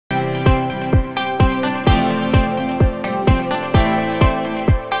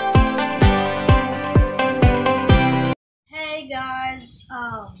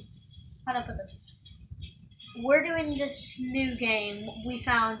I put this? We're doing this new game we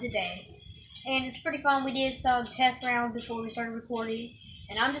found today, and it's pretty fun. We did some test rounds before we started recording,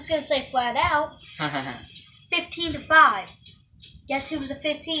 and I'm just gonna say flat out, 15 to 5. Guess who was a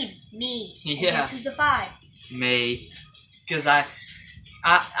 15? Me. And Yeah. guess who's a 5? Me. Because at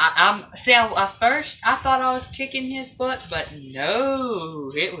first I thought I was kicking his butt, but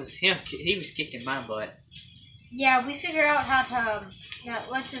no, it was him. He was kicking my butt. Yeah, we figured out how to.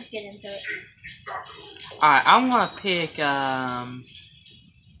 Let's just get into it. Alright, I'm gonna pick, you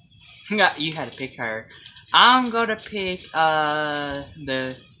had to pick her. I'm gonna pick,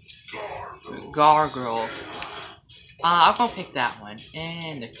 the gargoyle. I'm gonna pick that one.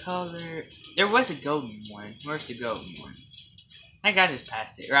 And the color, there was a golden one. Where's the golden one? I think I just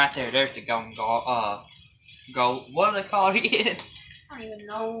passed it. Right there, there's the golden gold, what do they call it again? I don't even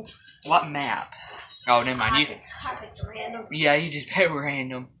know. What map? Oh, never mind. I picked random. Yeah, you just picked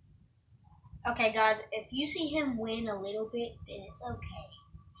random. Okay, guys, if you see him win a little bit, then it's okay.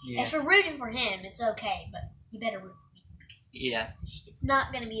 Yeah. If we're rooting for him, it's okay, but you better root for me. Yeah. It's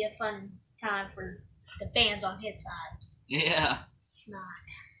not going to be a fun time for the fans on his side. Yeah. It's not.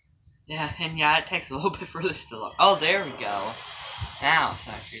 Yeah, and yeah, it takes a little bit for this to load. Oh, there we go. Now it's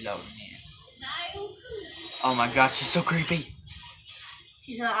actually loading in. Oh my gosh, she's so creepy.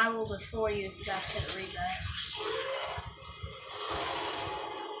 She said, I will destroy you if you guys can't read that.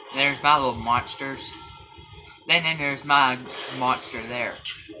 There's my little monsters. Then there's my monster there.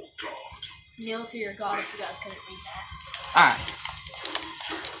 Kneel to your god if you guys couldn't read that. Alright.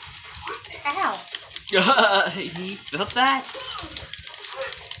 Ow! You felt that?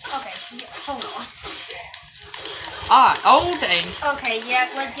 Okay, yeah, hold on. Alright, oh dang. Okay, yeah,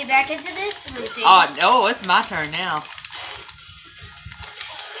 let's get back into this routine. Oh, it's my turn now.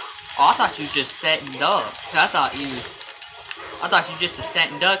 Oh, I thought you was just setting duck. I thought you just a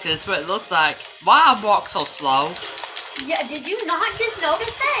setting duck, because that's what it looks like. Why I walk so slow? Yeah, did you not just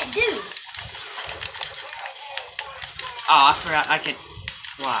notice that? Dude. Oh, I forgot I can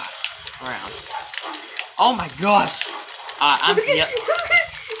fly around. Oh my gosh. Yep.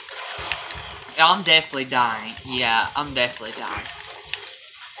 I'm definitely dying. Yeah, I'm definitely dying.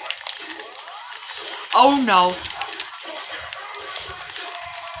 Oh no.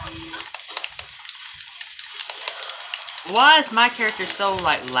 Why is my character so,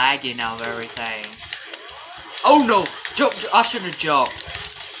 like, lagging of everything? Oh no! Jump! I should have jumped.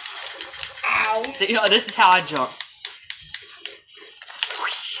 Ow. See, this is how I jump.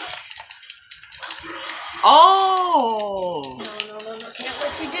 Oh! No, can't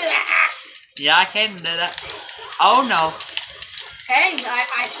let you do that. Yeah, I can do that. Oh no. Hey,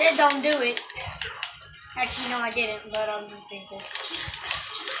 I said don't do it. Actually, no, I didn't, but I'm just being cool.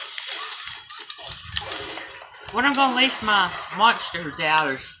 When I'm gonna release my monsters out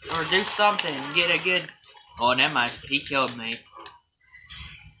or do something and get a good... Oh, never mind. He killed me.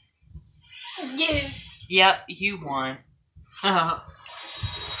 Dude. Yep, you won.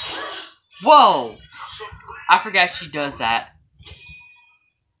 Whoa! I forgot she does that.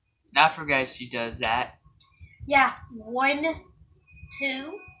 Yeah, 1,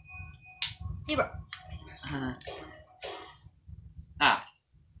 2, 0.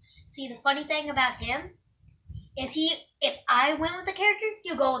 See, the funny thing about him is if I went with the character,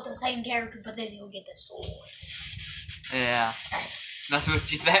 he'll go with the same character, but then he'll get the sword. Yeah. That's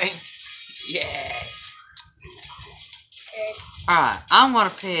what you think? Yeah. Okay. Alright, I'm gonna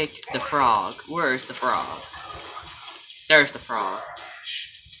pick the frog. Where's the frog? There's the frog.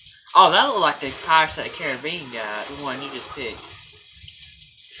 Oh, that looked like the Pirates of the Caribbean guy, the one you just picked.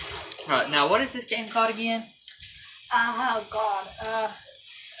 Alright, now what is this game called again? Oh god.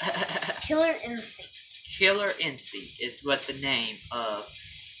 Killer Instinct. Killer Instinct is what the name of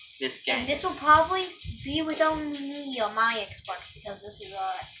this game. And this will probably be with only on my Xbox because this is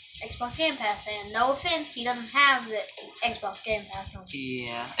Xbox Game Pass. And no offense, he doesn't have the Xbox Game Pass no more.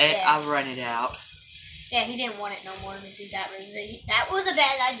 Yeah, Yeah. I've run it out. Yeah, he didn't want it no more because he got rid of it. That was a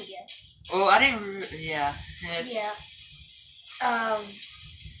bad idea. Well, I didn't. Yeah. Yeah. I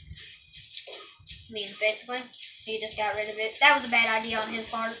mean, basically, he just got rid of it. That was a bad idea on his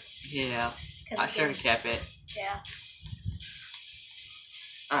part. Yeah. I should have kept it. Yeah.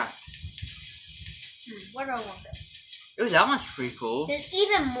 Alright. Where do I want that? Ooh, that one's pretty cool. There's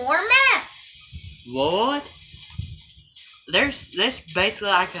even more mats. What? There's basically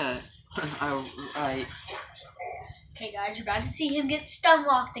like a Okay, guys, you're about to see him get stun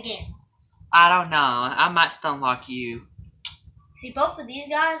locked again. I don't know. I might stun lock you. See, both of these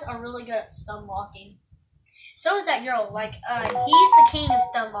guys are really good at stun locking. So is that girl. Like, he's the king of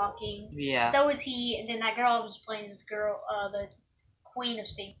stun locking. Yeah. So is he. And then that girl I was playing is the queen of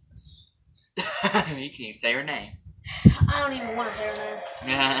You can't even say her name. I don't even want to say her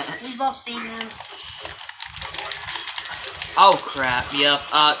name. We've both seen them. Oh crap! Yep.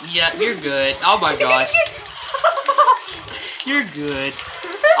 Yeah. You're good. Oh my gosh. You're good.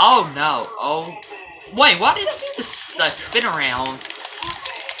 Oh no. Oh. Wait. Why did I do the spin around?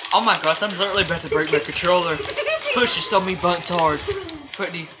 Oh my gosh! I'm literally about to break my controller. Pushing so many buttons hard.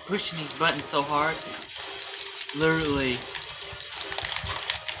 Pushing these buttons so hard. Literally.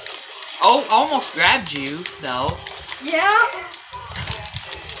 Oh, almost grabbed you though. Yeah.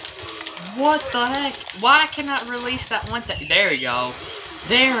 What the heck? Why can I release that one thing? There we go.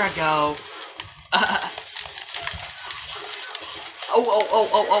 There I go.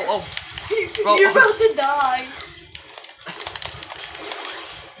 Oh. You're about to die.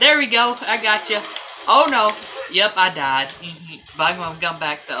 There we go. I got you. Oh no. Yep, I died. But I'm gonna come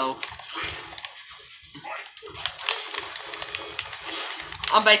back though.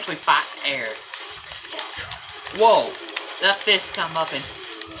 I'm basically fighting air. Whoa. That fist come up and...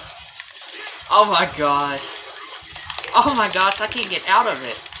 Oh my gosh. Oh my gosh, I can't get out of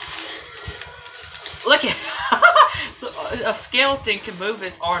it. Look at... A skeleton can move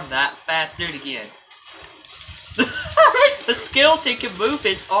its arm that fast. Do it again. The skeleton can move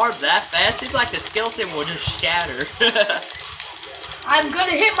its arm that fast. It's like the skeleton will just shatter. I'm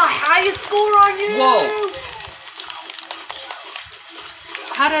gonna hit my highest score on you! Whoa.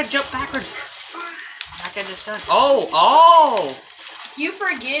 How did I jump backwards? Like I just done. Oh! You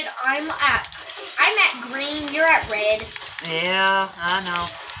forget I'm at green, you're at red. Yeah, I know.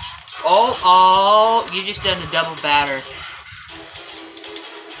 Oh, you just done a double batter.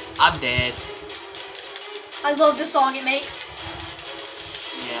 I'm dead. I love the song it makes.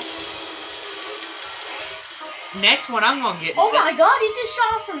 Yeah. Next one I'm gonna get. Oh my god, he just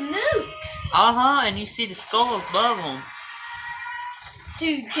shot off some nukes. And you see the skull above them.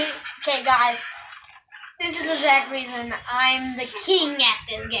 Dude, okay guys. This is the exact reason I'm the king at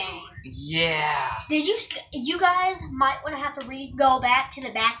this game. Yeah. Did you guys might want to have to go back to the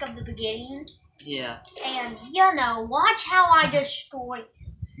back of the beginning. Yeah. And, watch how I destroy him.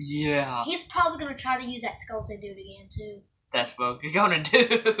 Yeah. He's probably going to try to use that skeleton dude again, too. That's what you're gonna do.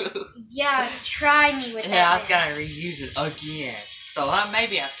 Yeah, try me with that. Yeah, I was gonna reuse it again. So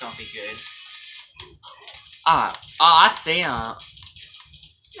maybe that's gonna be good. I see him.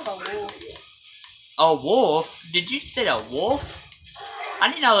 Oh, wolf. A wolf? Did you say a wolf? I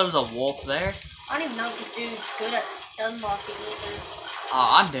didn't know there was a wolf there. I don't even know if this dude's good at stun locking either. Oh,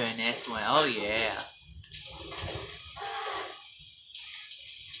 I'm doing this one. Oh, yeah.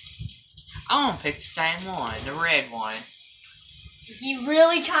 I'm gonna pick the same one, the red one. He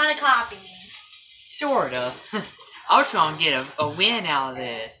really trying to copy me. Sorta. I was trying to get a win out of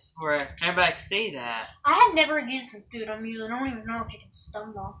this, where everybody can see that. I have never used this dude I'm using. I don't even know if you can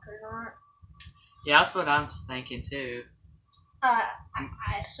stun lock or not. Yeah, that's what I'm thinking too. I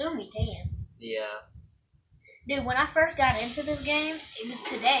assume he can. Yeah. Dude, when I first got into this game, it was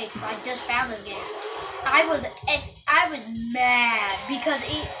today because I just found this game. I was mad because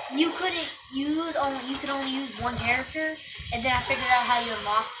you could only use one character, and then I figured out how you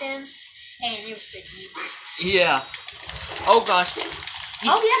unlock them, and it was pretty easy. Yeah. Oh gosh.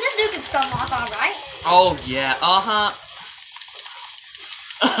 Oh yeah, this dude can stun lock all right. Oh yeah.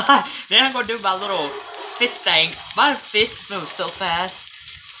 Then I'm gonna do my little fist thing. My fist moves so fast.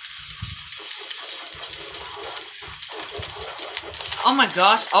 Oh my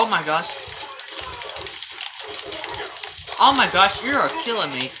gosh. Oh my gosh. Oh my gosh, you're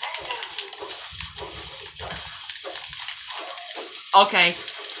killing me. Okay.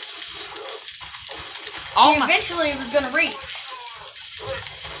 Oh my. Eventually it was gonna reach.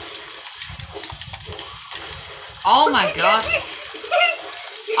 Oh my gosh.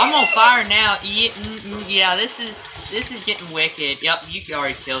 I'm on fire now. Yeah, this is getting wicked. Yep, you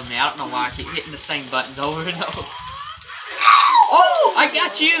already killed me. I don't know why I keep hitting the same buttons over and over. Oh, I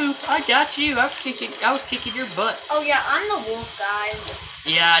got you. I was kicking your butt. Oh yeah, I'm the wolf, guys.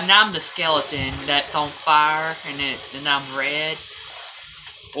 Yeah, and I'm the skeleton that's on fire, and I'm red.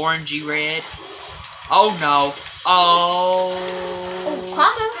 Orangey red. Oh no. Oh. Oh,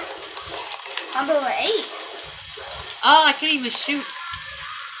 combo 8. Oh, I can't even shoot.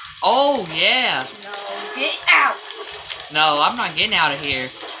 Oh yeah. No, get out. No, I'm not getting out of here.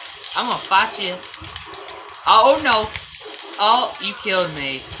 I'm gonna fight you. Oh no. Oh, you killed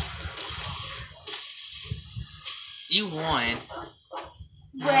me. You won.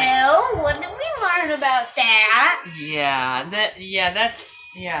 Well, what did we learn about that? Yeah.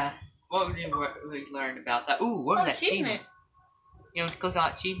 What did we learn about that? Ooh, what was that achievement? You want to click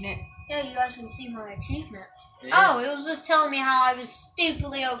on achievement? Yeah, you guys can see my achievement. Yeah. Oh, it was just telling me how I was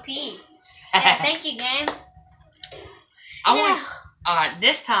stupidly OP. Yeah, thank you, game. Alright,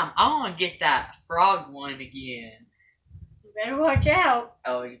 this time I want to get that frog one again. You better watch out.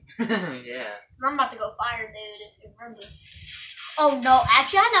 Oh, yeah. I'm about to go fire, dude, if you remember. Oh, no.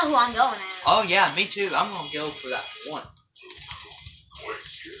 Actually, I know who I'm going as. Oh, yeah, me too. I'm going to go for that one.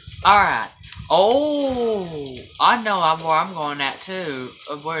 Alright. Oh, I know where I'm going at, too.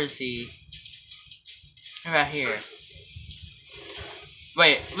 Where is he? Right here.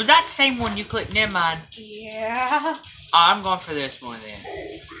 Wait, was that the same one you clicked? Never mind. Yeah. I'm going for this one, then.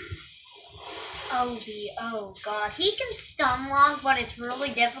 Obi, oh god. He can stun lock, but it's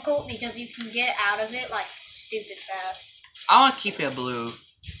really difficult because you can get out of it, like, stupid fast. I want to keep it blue.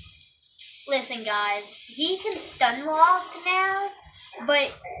 Listen, guys. He can stun lock now,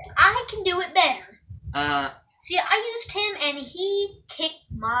 but I can do it better. See, I used him and he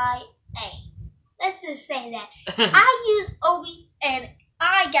kicked my aim. Let's just say that. I used Obi and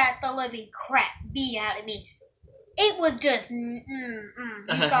I got the living crap beat out of me. It was just, you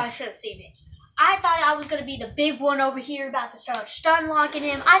guys should have seen it. I thought I was going to be the big one over here about to start stun locking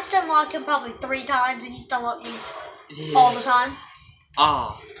him. I stun locked him probably 3 times and he stun locked me all the time.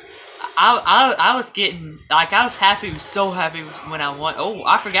 Oh. I was getting, like, I was happy, so happy when I won. Oh,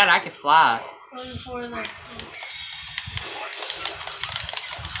 I forgot I could fly.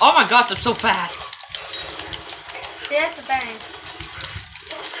 Oh my gosh, I'm so fast. See, that's the thing.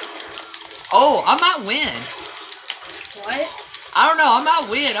 Oh, I might win. What? I don't know, I might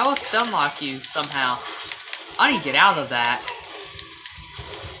win. I will stun lock you somehow. I need to get out of that.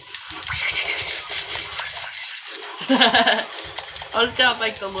 I was trying to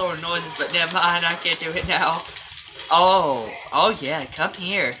make the little noises, but never mind, I can't do it now. Oh yeah, come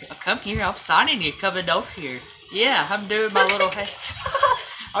here. Come here, I'm signing you coming over here. Yeah, I'm doing my little hey.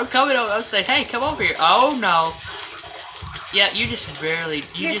 I'm coming over, I'll say, hey, come over here. Oh no. Yeah, you just barely,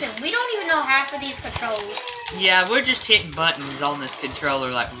 Listen, we don't even know half of these controls. Yeah, we're just hitting buttons on this controller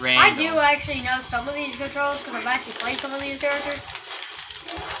like random. I do actually know some of these controls because I've actually played some of these characters.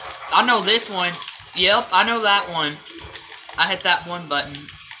 I know this one. Yep, I know that one. I hit that one button.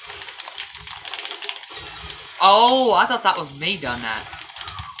 Oh, I thought that was me done that.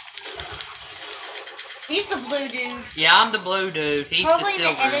 He's the blue dude. Yeah, I'm the blue dude. He's probably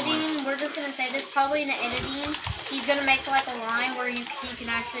the silver in the editing, one. we're just going to say this, probably in the editing, he's going to make like a line where he can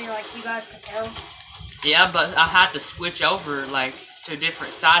actually, like, you guys can tell. Yeah, but I had to switch over, like, to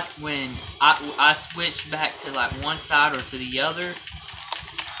different sides when I switched back to, like, one side or to the other.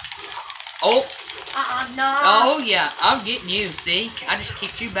 Oh! No. Oh, yeah, I'm getting you, see? I just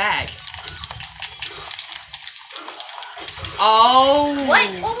kicked you back. Oh!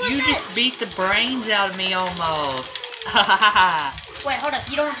 What was you that? just beat the brains out of me almost. Wait, hold up.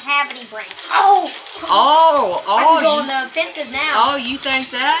 You don't have any brains. Oh! Oh! I can go on the offensive now. Oh, you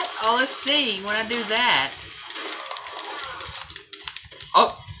think that? Oh, let's see when I do that.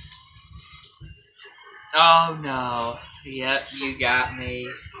 Oh! Oh, no. Yep, you got me.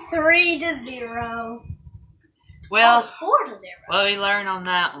 3-0. Well, it's 4-0. Well, we learn on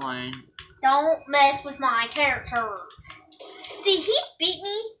that one. Don't mess with my character. See, he's beat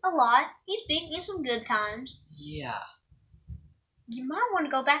me a lot. He's beat me some good times. Yeah. You might want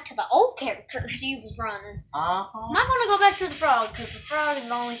to go back to the old characters he was running. Uh-huh. You might want to go back to the frog, because the frog is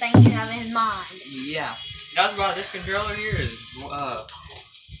the only thing you have in mind. Yeah. That's why this controller here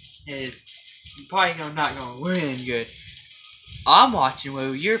is probably not gonna win good. I'm watching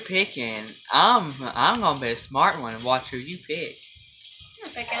who you're picking. I'm gonna be a smart one and watch who you pick.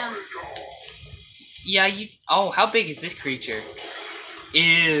 I'm gonna pick him. Yeah, you. Oh, how big is this creature?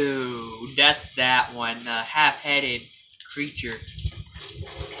 Ew, that's that one. Half-headed creature.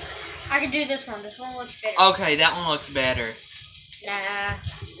 I can do this one. This one looks better. Okay, that one looks better. Nah.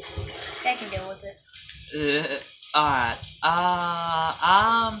 They can deal with it. Alright.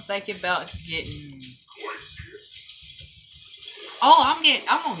 I'm thinking about getting. Oh, I'm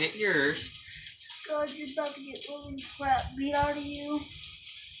gonna get yours. God, you're about to get little crap beat out of you.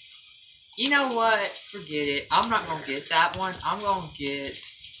 You know what? Forget it. I'm not gonna get that one. I'm gonna get.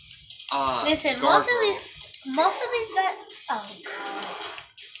 Listen, Gargoyle. most of these guys. Oh God!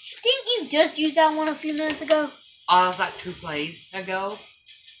 Didn't you just use that one a few minutes ago? It was like 2 plays ago.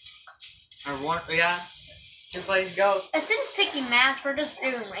 Or one, yeah. 2 plays ago. Instead of picking maps, we're just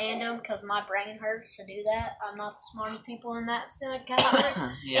doing random because my brain hurts to do that. I'm not the smartest people in that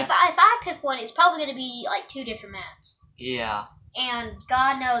category. Yeah. If I pick one, it's probably going to be like 2 different maps. Yeah. And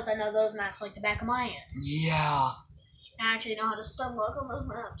God knows I know those maps like the back of my hand. Yeah. I actually know how to stun lock on those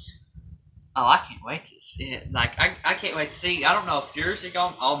maps. Oh, I can't wait to see it. Like, I can't wait to see. I don't know if yours are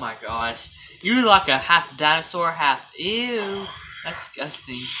going. Oh my gosh. You're like a half dinosaur, half. Ew. That's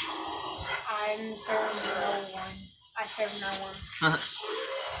disgusting. I'm serving no one. I serve no one.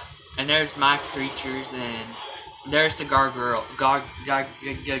 And there's my creatures, and there's the gargoyle. Gargoyle? I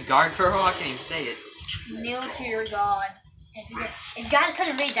can't even say it. Kneel to your god. If you guys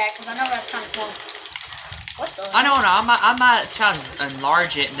couldn't read that, because I know that's kind of small. What the? I know, I might try to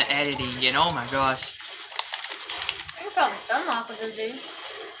enlarge it in the editing, and oh my gosh. You can probably stun lock with this dude.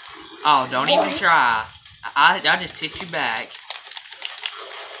 Oh, don't even try. I just hit you back.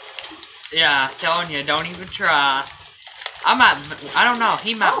 Yeah, telling you, don't even try. I don't know,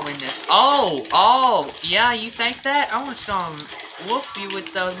 he might win this. Oh, yeah, you think that? I want some whoop you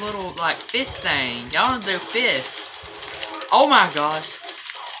with those little, like, fist thing. Y'all want to do fists. Oh my gosh.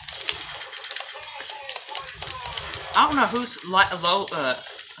 I don't know whose low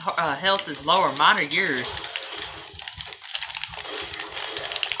health is lower, mine or yours.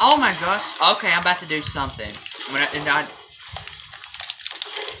 Oh my gosh. Okay, I'm about to do something.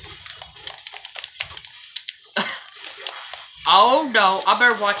 Oh no, I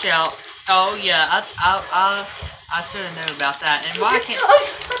better watch out. Oh yeah, I should have known about that. And why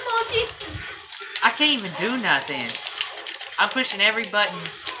I can't even do nothing. I'm pushing every button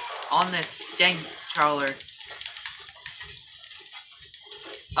on this game controller.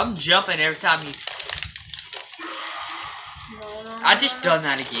 I'm jumping every time you. I just done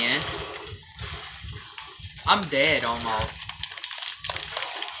that again. I'm dead almost.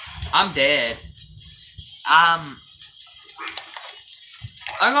 I'm dead. I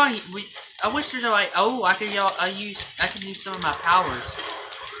wish there's a way. Oh, I can use some of my powers.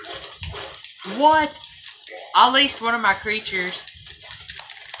 What? At least one of my creatures.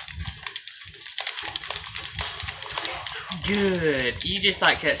 Good. You just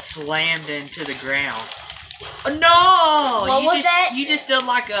like got slammed into the ground. No! What was that? You just did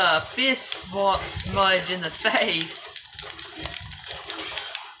like a fist smudge in the face.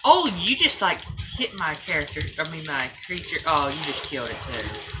 Oh, you just like hit my character. I mean my creature. Oh, you just killed it too.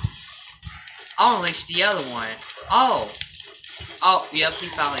 I'll unleash the other one. Oh, yep, he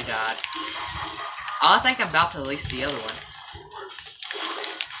finally died. I think I'm about to release the other one.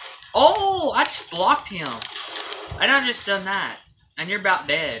 Oh, I just blocked him. And I just done that. And you're about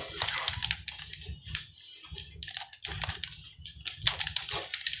dead.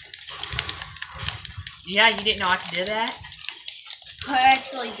 Yeah, you didn't know I could do that? I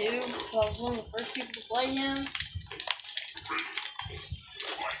actually do. I was one of the first people to play him.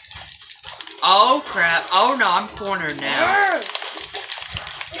 Oh crap. Oh no, I'm cornered now.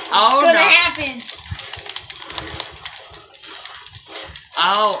 Oh, it's gonna happen.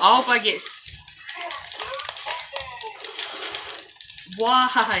 Oh, I hope I get...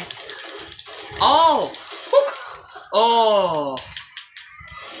 Why? Oh! Oh!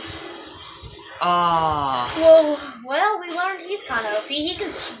 Well, we learned he's kind of OP. He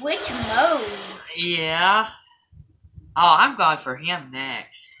can switch modes. Yeah. Oh, I'm going for him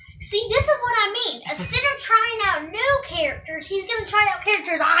next. See, this is what I mean. Instead of trying out new characters, he's going to try out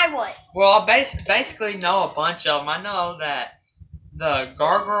characters I would. Well, I basically know a bunch of them. I know that the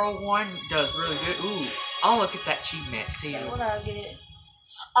Gargoyle one does really good. Ooh, I'll look at that achievement. See what I get.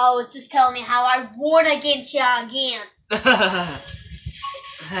 Oh, it's just telling me how I won against you again.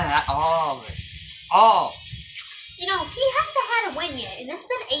 Oh. You know, he hasn't had a win yet, and it's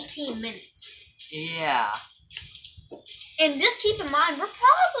been 18 minutes. Yeah. And just keep in mind, it's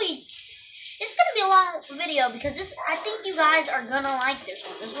going to be a long video because I think you guys are going to like this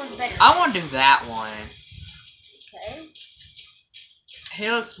one. This one's better. I want to do that one. Okay. He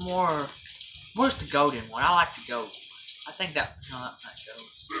looks more... Where's the golden one? I like the gold. I think that... No, that's not gold.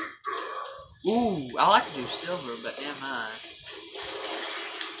 Ooh, I like to do silver, but never mind.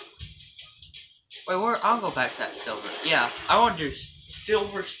 Wait, I'll go back to that silver. Yeah, I want to do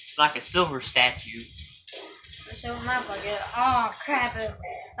silver, like a silver statue. A silver map I get. Oh, crap.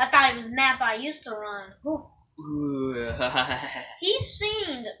 I thought it was the map I used to run. Ooh. He's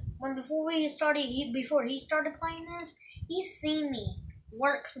seen, before he started playing this, he's seen me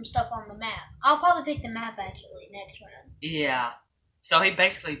work some stuff on the map. I'll probably pick the map, actually, next round. Yeah. So he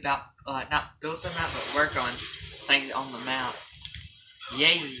basically not built the map, but work on things on the map.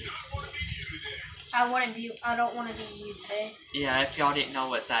 Yay. I don't want to be you today. Yeah, if y'all didn't know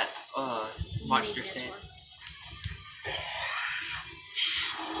what that monster said.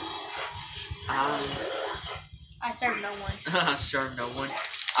 I serve no one. I serve no one.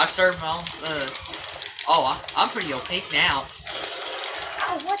 I serve my own. I'm pretty OP now.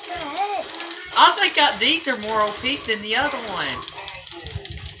 Oh, what the heck? I think these are more OP than the other one.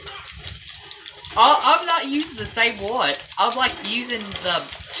 I'm not using the same one. I'm like using the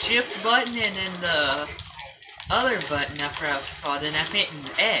shift button and then the other button I forgot what it's called, and I'm hitting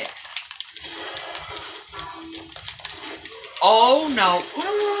X. Oh no.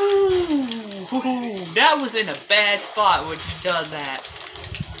 Ooh, that was in a bad spot when you done that.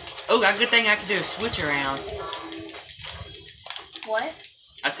 Oh, a good thing I can do a switch around. What?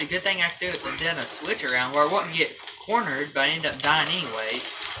 That's a good thing I could do then a switch around where I wouldn't get cornered, but I end up dying anyway.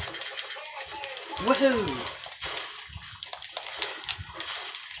 Woohoo!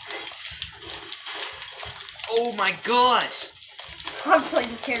 Oh my gosh! I've played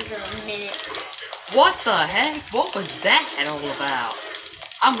this character in a minute. What the heck? What was that all about?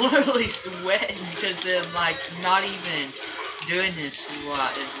 I'm literally sweating because I'm like not even doing this.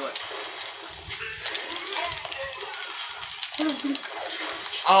 What is what?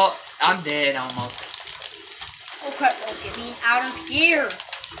 Oh, I'm dead almost. Oh crap, oh, get me out of here.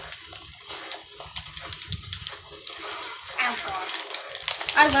 Oh god.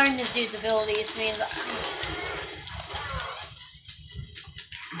 I learned this dude's abilities, means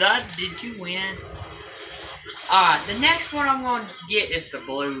Did you win? Alright, the next one I'm going to get is the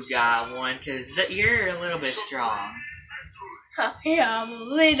blue guy one, because you're a little bit strong. yeah, I'm a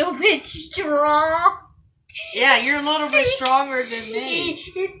little bit strong. Yeah, you're a little bit stronger than me.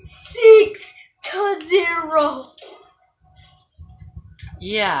 It's 6-0.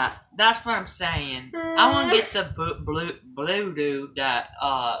 Yeah, that's what I'm saying. I want to get the blue dude that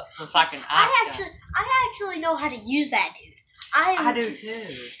looks like an ice guy. I actually know how to use that dude. I do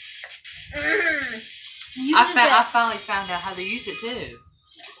too. I finally found out how to use it too.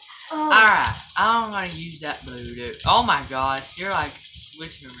 Oh. Alright, I'm gonna use that blue dude. Oh my gosh, you're like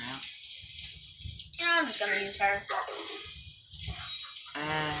switching around. Yeah, I'm just gonna use her.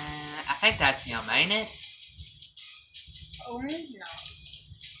 I think that's him, ain't it? Oh no.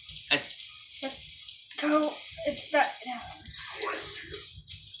 It's Let's go. It's that.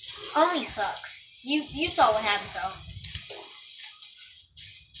 Omi sucks. You saw what happened to Omi.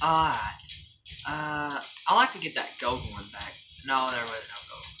 alright. I like to get that gold one back. No, there was no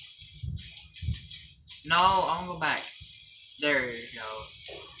gold. No, I'm gonna go back. There you go.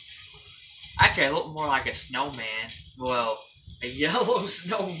 Actually, I look more like a snowman. Well, a yellow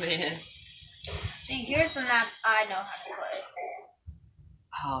snowman. See, here's the map I know how to play.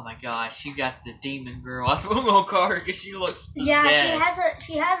 Oh my gosh, you got the demon girl. I swung on car because she looks possessed. Yeah,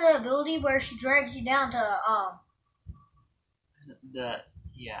 she has an ability where she drags you down to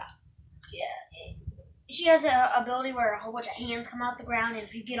Yeah. She has an ability where a whole bunch of hands come out the ground, and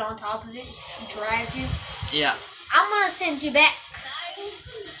if you get on top of it, she drags you. Yeah. I'm gonna send you back.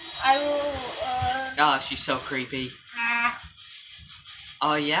 I will. Oh, she's so creepy.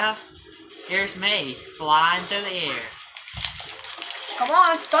 Oh yeah. Here's me flying through the air. Come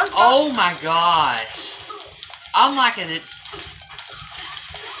on, stun stuff. Oh my gosh. I'm liking it.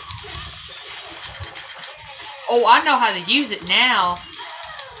 Oh, I know how to use it now.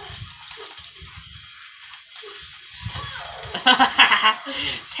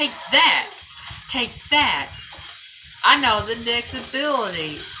 Take that. Take that. I know the next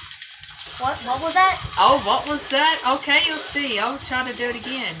ability. What was that? Oh, what was that? Okay, you'll see. I'll try to do it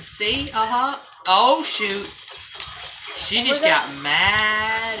again. See? Oh, shoot. She just got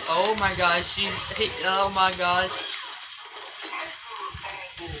mad. Oh my gosh. Oh my gosh.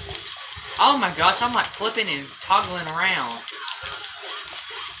 Oh my gosh, I'm like flipping and toggling around.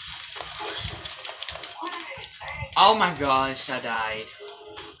 Oh my gosh, I died.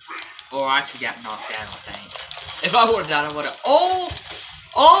 Or I actually got knocked out, I think. If I would've died, I would've. Oh!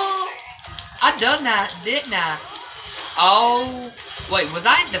 I done that, didn't I? Oh. Wait, was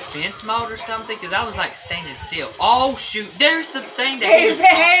I in defense mode or something? Because I was like standing still. Oh shoot, there's the thing that There's the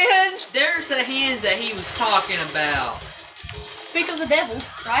hands! There's the hands that he was talking about. Speak of the devil,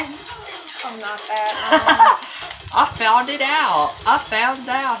 right? I'm not bad. I found it out. I found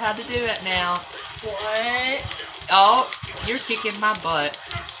out how to do it now. What? Oh, you're kicking my butt.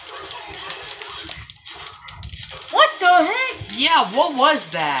 What the heck? Yeah, what was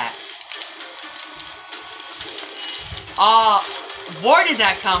that? Where did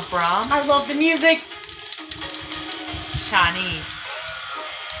that come from? I love the music. Chinese.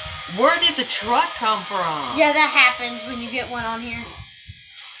 Where did the truck come from? Yeah, that happens when you get one on here.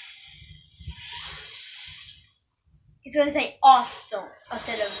 He's gonna say awesome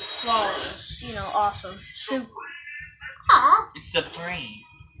instead of flawless. You know, awesome. It's supreme.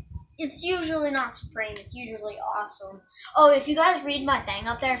 It's usually not supreme. It's usually awesome. Oh, if you guys read my thing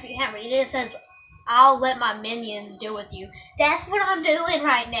up there, if you can't read it, it says, "I'll let my minions deal with you." That's what I'm doing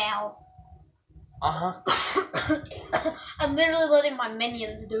right now. I'm literally letting my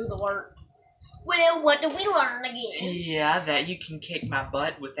minions do the work. Well, what do we learn again? Yeah, that you can kick my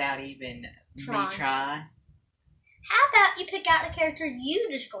butt without even me trying. How about you pick out a character you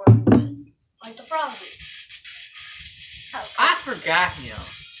destroy with, like the frog did? Oh, I forgot him.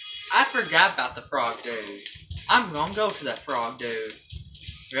 I forgot about the frog dude. I'm gonna go to that frog dude.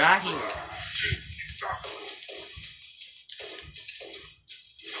 Right here.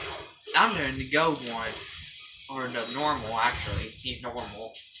 I'm doing the gold one. Or the normal, actually. He's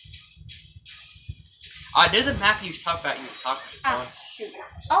normal. I did the map you was talking about. You was talking about. oh, shoot.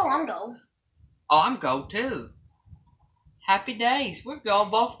 Oh, I'm gold. Oh, I'm gold too. Happy days. We're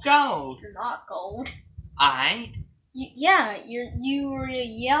both gold. You're not gold. I ain't. Yeah, you were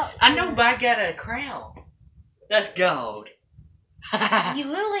yep. I know, but I got a crown. That's gold. You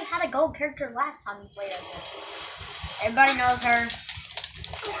literally had a gold character last time you played as her. Everybody knows her.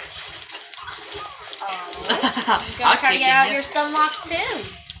 Oh, you gotta try to get out your stun locks too.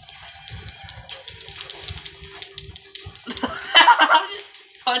 I'm just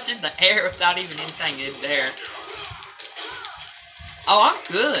punching the air without even anything in there. Oh, I'm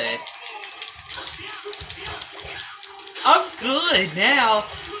good. I'm good now.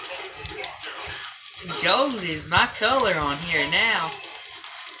 Gold is my color on here now.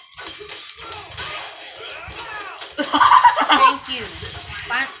 Thank you.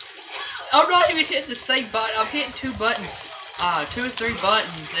 Fine. I'm not even hitting the same button. I'm hitting two buttons. 2 or 3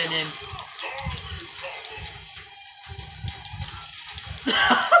 buttons and then...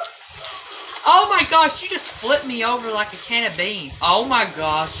 Oh my gosh, you just flipped me over like a can of beans. Oh my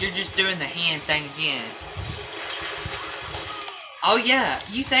gosh, you're just doing the hand thing again. Oh yeah,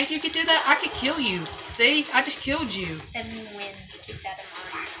 you think you could do that? I could kill you. See, I just killed you. 7 wins, keep that in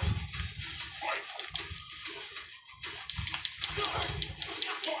mind.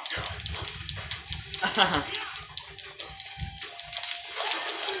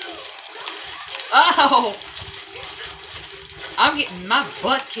 Oh! I'm getting my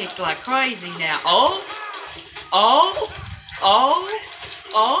butt kicked like crazy now. Oh! Oh! Oh!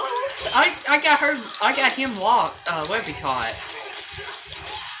 Oh! I got her. I got him locked. What be caught?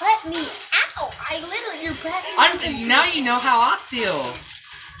 Let me out! I literally, you're backing up into Now you know how I feel.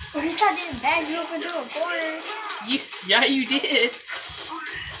 At least I didn't bag you up into a corner. Yeah, you did.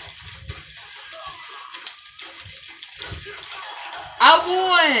 I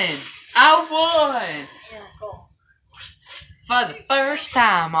won! I won! Yeah, cool. For the first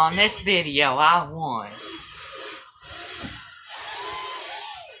time on this video, I won.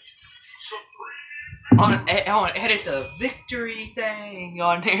 I want to edit the victory thing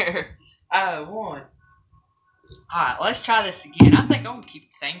on there. I won. Alright, let's try this again. I think I'm going to keep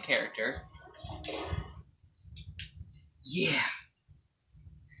the same character. Yeah.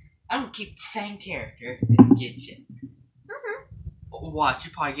 I'm going to keep the same character and get you. Watch,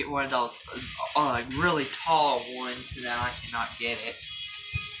 you probably get one of those really tall ones and now I cannot get it.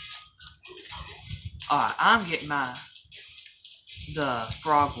 Alright, I'm getting the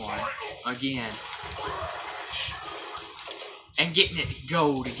frog one again. And getting it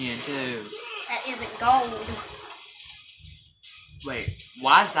gold again too. That isn't gold. Wait,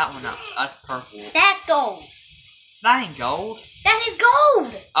 why is that one up? That's purple. That's gold. That ain't gold. That is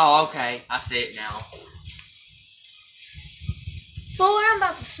gold! Oh, okay. I see it now. Boy, I'm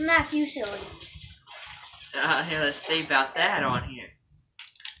about to smack you silly. Here, let's see about that on here.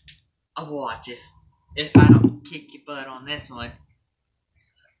 I'll watch if I don't kick your butt on this one.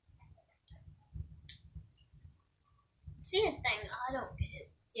 See, the thing I don't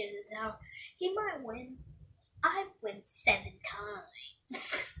get is how he might win. I win 7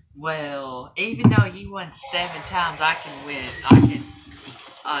 times. Well, even though you won 7 times, I can win. I can.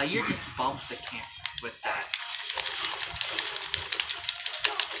 You're just bumped the camp with that.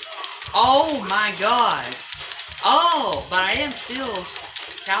 Oh my gosh. Oh, but I am still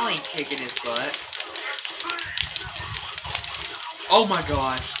Callie kicking his butt. Oh my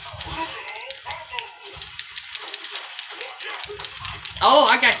gosh. Oh,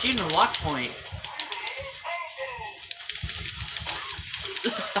 I got you in the lock point.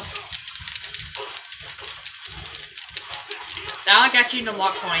 Now I got you in the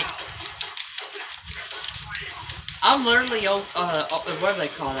lock point. I'm literally, what do they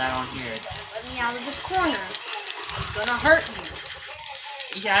call that on here? Let me out of this corner. I'm gonna hurt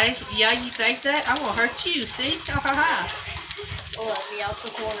you. Yeah, you think that? I'm gonna hurt you, see? Ha ha ha. Oh, let me out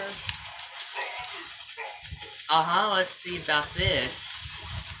the corner. Uh-huh, let's see about this.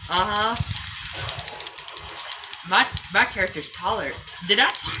 Uh-huh. My character's taller. Did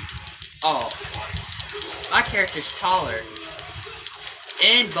I just... Oh. My character's taller.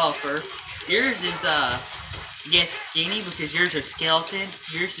 And buffer. Yours is, yes, skinny because yours is skeleton.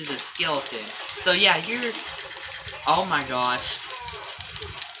 Yours is a skeleton. So yeah, you're... Oh my gosh.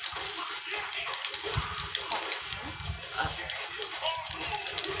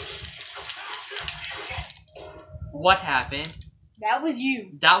 What happened? That was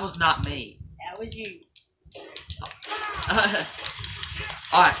you. That was not me. That was you.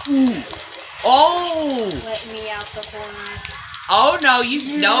 Alright. Ooh. Oh! Let me out the corner. Oh no,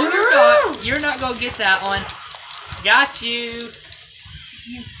 you're not. You're not gonna get that one. Got you.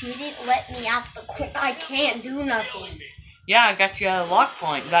 You didn't let me out the corner. I can't do nothing. Yeah, I got you at a lock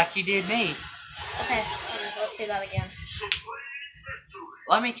point like you did me. Okay, let's see that again.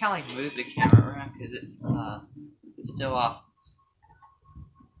 Let me kind of like move the camera around because it's still off.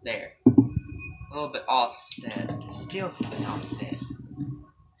 There. A little bit offset. Still kind of offset.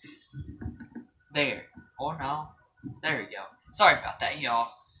 There. Or no. There we go. Sorry about that, y'all.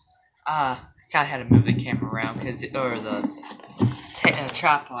 Kind of had to move the camera around because or the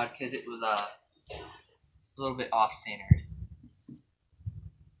tripod because it was a little bit off-centered.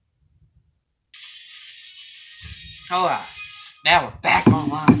 Alright. Now we're back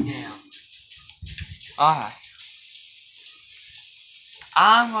online now. Alright.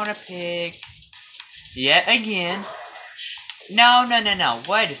 I'm gonna pick yet again. No.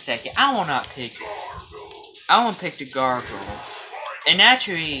 Wait a second. I will not pick it. I want to pick the gargoyle. And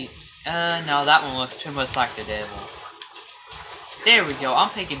actually, no, that one looks too much like the devil. There we go. I'm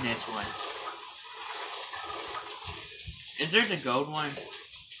picking this one. Is there the gold one?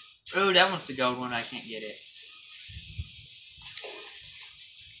 Ooh, that one's the gold one. I can't get it.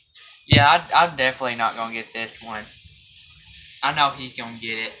 Yeah, I'm definitely not gonna get this one. I know he's gonna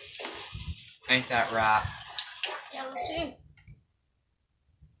get it. Ain't that right? Yeah, let's see.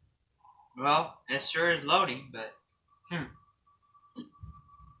 Well, it sure is loading, but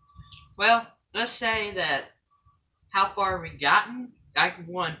Well, let's say that how far have we gotten? I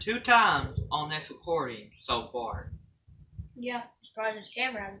won 2 times on this recording so far. Yeah, I'm surprised his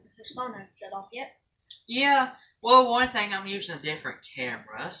phone hasn't shut off yet. Yeah, well, one thing, I'm using a different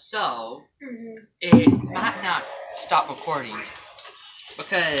camera, so it might not stop recording.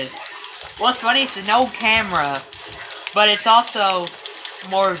 Because, well, it's funny, it's an old camera, but it's also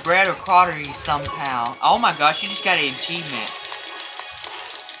more better quality somehow. Oh my gosh, you just got an achievement.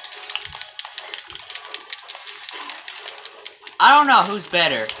 I don't know who's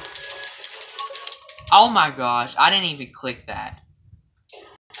better. Oh my gosh, I didn't even click that.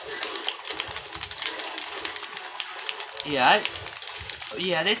 Yeah,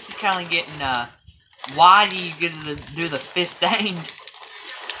 this is kind of getting, why do you get to do the fist thing?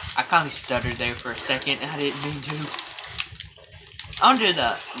 I kind of stuttered there for a second, I didn't mean to. I'm gonna do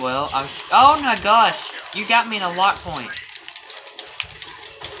that. Well, oh my gosh, you got me in a lock point.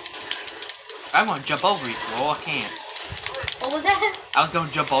 I'm gonna jump over you. Well, I can't. What was that? I was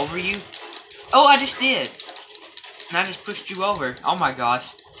gonna jump over you. Oh, I just did. And I just pushed you over. Oh my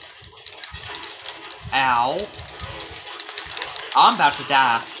gosh. Ow. I'm about to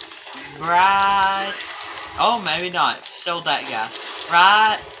die. Right. Oh, maybe not. Show that guy.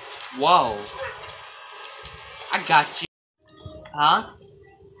 Right. Whoa. I got you. Huh?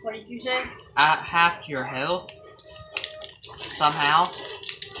 What did you say? Half your health. Somehow.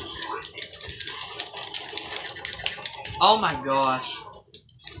 Oh my gosh.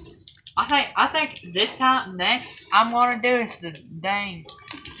 I think this time, next, I'm gonna do is the dang,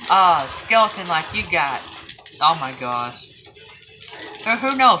 skeleton like you got. Oh my gosh.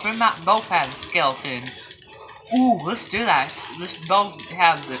 Who knows, we might both have a skeleton. Ooh, let's do that. Let's both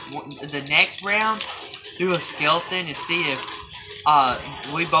have the next round, do a skeleton and see if,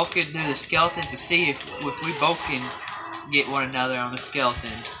 we both can do the skeleton to see if we both can get one another on the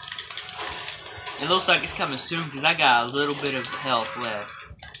skeleton. It looks like it's coming soon because I got a little bit of health left.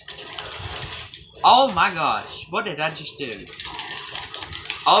 Oh my gosh, what did I just do?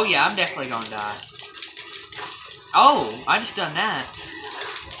 Oh yeah, I'm definitely gonna die. Oh, I just done that.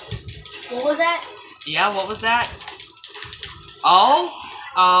 What was that? Yeah, what was that? Oh,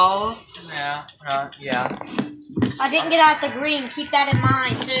 yeah, yeah. I didn't get out the green, keep that in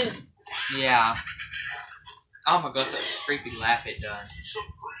mind too. Yeah. Oh my gosh, that was a creepy laugh it done.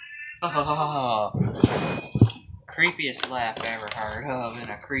 Oh, creepiest laugh I ever heard of in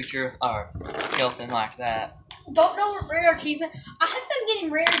a creature or skeleton like that. Don't know what rare achievement. I have been getting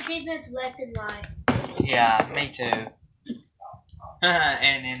rare achievements left and right. Yeah, me too.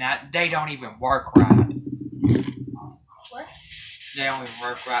 and they don't even work right. What? They don't even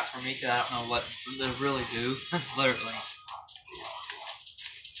work right for me because I don't know what they really do. Literally.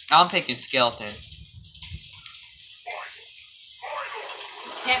 I'm picking skeleton.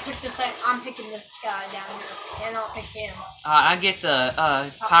 Can't pick this. I'm picking this guy down here. Cannot pick him. I get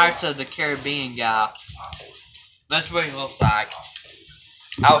the Pirates of the Caribbean guy. That's what he looks like.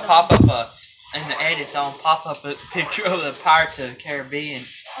 I would pop up in the edits. I'll pop up a picture of the Pirates of the Caribbean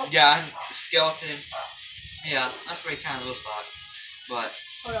guy, skeleton. Yeah, that's what it kind of looks like. But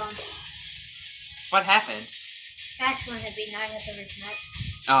Hold on. what happened? Actually, it'd be nice to reconnect.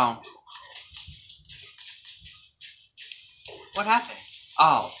 Oh. What happened?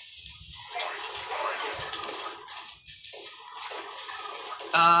 Oh.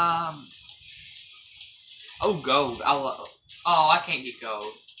 Oh, gold. I can't get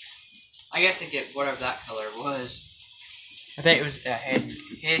gold. I guess I get whatever that color was. I think it was a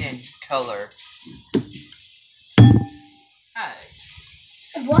hidden color. Hey.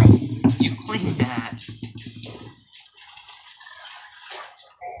 What? You cleaned that.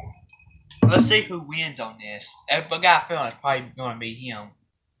 Let's see who wins on this. I got a feeling it's probably going to be him.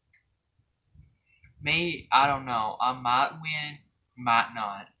 Me, I don't know. I might win, might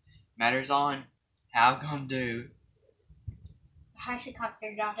not. Matters on how I'm going to do. I actually kind of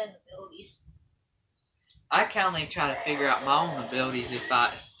figured out his abilities. I can only try to figure out my own abilities if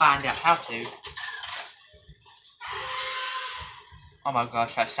I find out how to. Oh my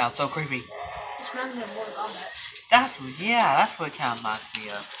gosh, that sounds so creepy. This reminds me of Mortal Kombat. That's what it kind of reminds me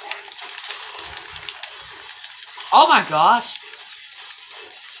of. Oh my gosh!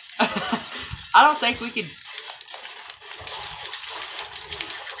 I don't think we can.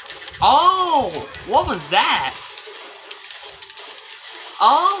 Oh! What was that?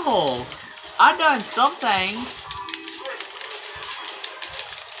 Oh! I done some things.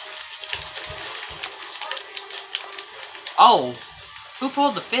 Oh! Who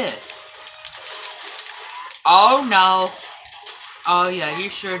pulled the fist? Oh no! Oh yeah, you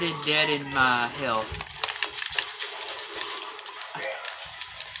sure did dead in my health.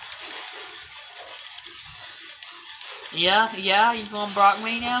 Yeah, you gonna block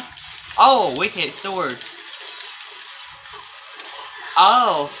me now? Oh, we hit sword.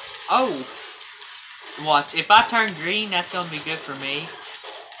 Oh. Watch, if I turn green, that's gonna be good for me.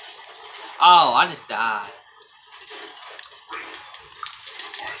 Oh, I just died.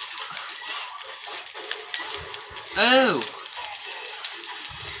 Oh.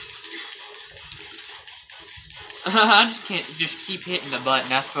 I just can't just keep hitting the button,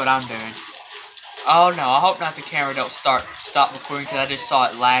 that's what I'm doing. Oh no, I hope not the camera don't stop recording because I just saw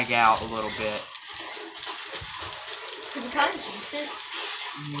it lag out a little bit. Did we kind of jinx it?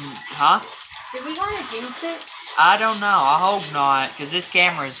 Huh? Did we kind of jinx it? I don't know, I hope not, because this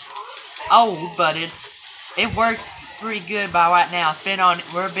camera's old, but it works pretty good by right now.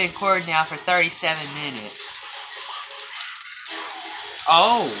 We've been recording now for 37 minutes.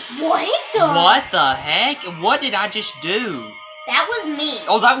 Oh. What the heck? What did I just do? That was me.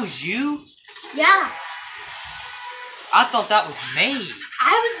 Oh, that was you? Yeah. I thought that was me.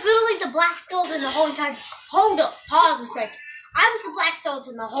 I was literally the black skeleton the whole entire time. Hold up. Pause a second. I was the black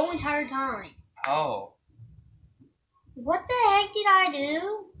skeleton the whole entire time. Oh. What the heck did I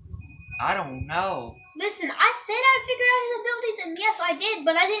do? I don't know. Listen, I said I figured out his abilities, and yes, I did,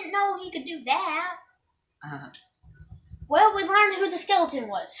 but I didn't know he could do that. Well, we learned who the skeleton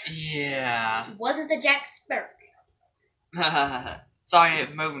was. Yeah. It wasn't the Jack Sparrow. Sorry,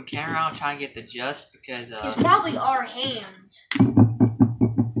 I'm moving camera around trying to get the just because It's probably our hands.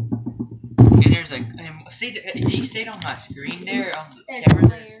 And there's do you see it on my screen there on the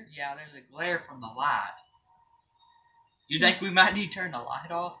camera? Yeah, there's a glare from the light. You think we might need to turn the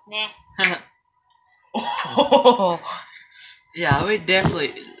light off? Nah. Oh, yeah, we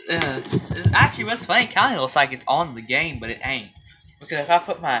definitely. Actually, what's funny, it kind of looks like it's on the game, but it ain't. Because if I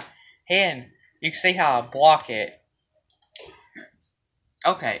put my hand, you can see how I block it.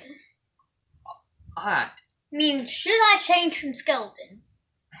 Okay. Alright. I mean, should I change from skeleton?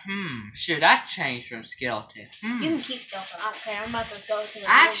 Should I change from skeleton? You can keep skeleton. Okay, I'm about to go to the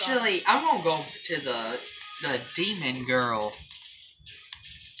Actually, I'm gonna go to the demon girl.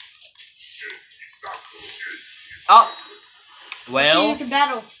 Oh. Well. So you can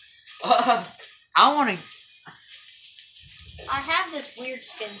battle. I wanna. I have this weird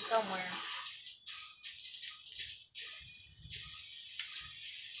skin somewhere.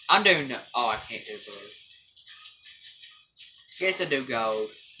 I'm doing. Oh, I can't do blue. Guess I do gold.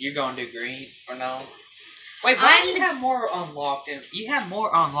 You're gonna do green or no? Wait, why do you have more unlocked? You have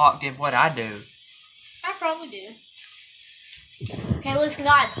more unlocked than what I do. I probably do. Okay, listen,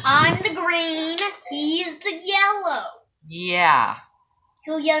 guys. I'm the green. He's the yellow. Yeah.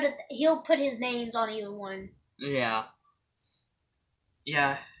 He'll put his names on either one. Yeah.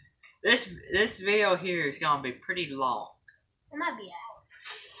 Yeah. This video here is gonna be pretty long. It might be out.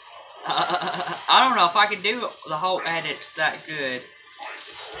 I don't know if I can do the whole edits that good.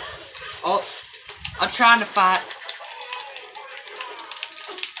 Oh, I'm trying to find.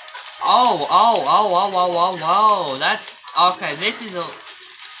 Oh. That's okay. This is a.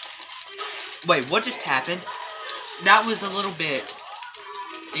 Wait, what just happened? That was a little bit...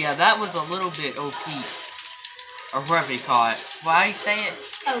 Yeah, that was a little bit OP. Or whatever you call it. Why do you say it?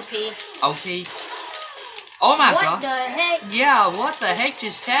 OP. OP? Oh my gosh. What the heck? Yeah, what the heck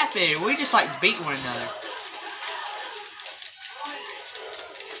just happened? We just like beat one another.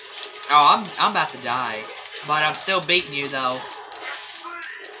 Oh, I'm about to die. But I'm still beating you though.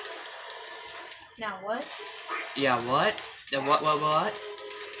 Now what? Yeah, what? What?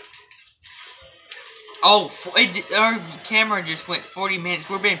 Oh, our camera just went 40 minutes.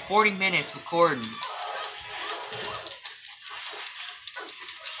 We've been 40 minutes recording.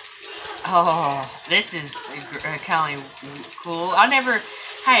 Oh, this is kind of cool.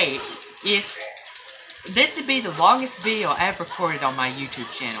 Hey, if this would be the longest video I ever recorded on my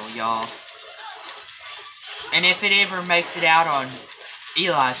YouTube channel, y'all. And if it ever makes it out on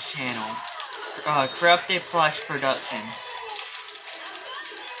Eli's channel, Corrupted Plush Productions.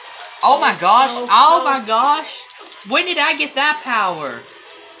 Oh my gosh! Oh my gosh! When did I get that power?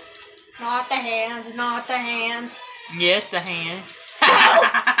 Not the hands, not the hands. Yes, the hands.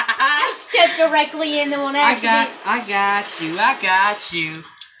 I stepped directly into one accident. I got you.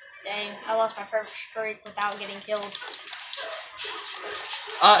 Dang, I lost my perfect streak without getting killed.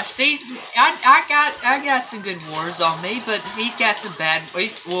 See, I got some good wars on me, but he's got some bad.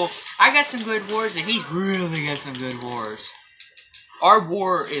 Well, I got some good wars, and he really got some good wars. Our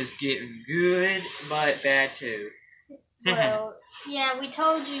war is getting good, but bad too. Well, yeah, we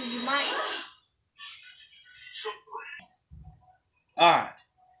told you might. Alright.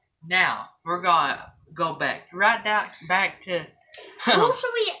 Now, we're gonna go back. Right now, back to... Who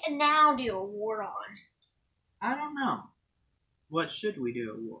should we now do a war on? I don't know. What should we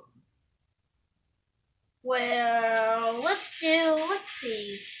do a war on? Well, let's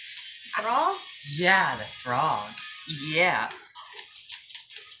see. Frog? Yeah, the frog. Yeah.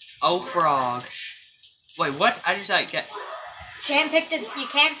 Oh, frog. Wait, what? I just like that. You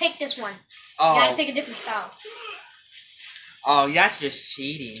can't pick this one. Oh. You gotta pick a different style. Oh, that's just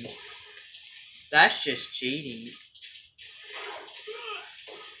cheating. That's just cheating.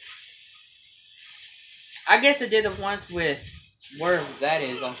 I guess I did the ones with where that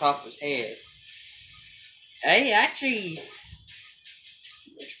is on top of his head. Hey, actually...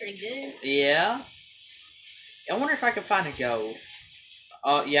 Looks pretty good. Yeah. I wonder if I can find a gold.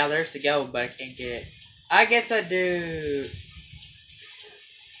 Oh, yeah, there's the gold, but I can't get it. I guess I do...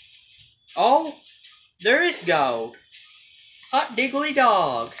 Oh, there is gold. Hot diggly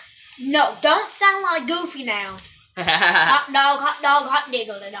dog. No, don't sound like Goofy now. hot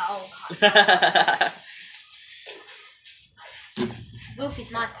diggly dog.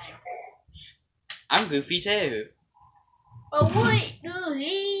 Goofy's my favorite. I'm Goofy too. Oh wait,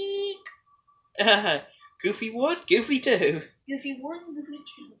 Goofy. Goofy 1, Goofy 2. Goofy 1, Goofy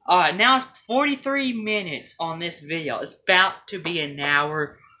 2. Alright, now it's 43 minutes on this video. It's about to be an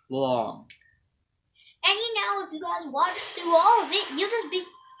hour long. And you know, if you guys watch through all of it, you'll just be...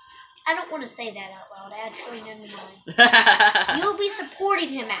 I don't want to say that out loud, actually, never mind. You'll be supporting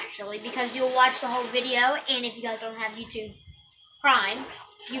him, actually, because you'll watch the whole video, and if you guys don't have YouTube Prime,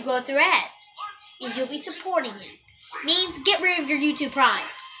 you go through ads. Means you'll be supporting him. Means get rid of your YouTube Prime.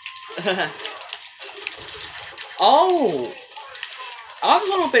 Oh! I'm a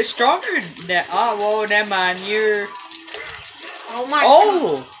little bit stronger than that. Oh, well, never mind. You're... Oh my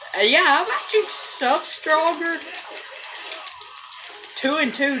God. Yeah, I'm actually some stronger. 2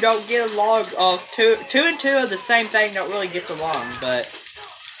 and 2 don't get along. 2 and 2 are the same thing, don't really get along, but...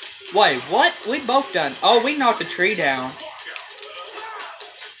 Wait, what? We both done. Oh, we knocked the tree down.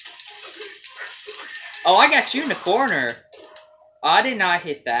 Oh, I got you in the corner. Oh, I did not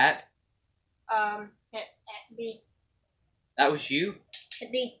hit that. Hit B. That was you?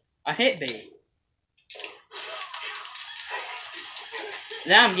 Hit B. I hit B.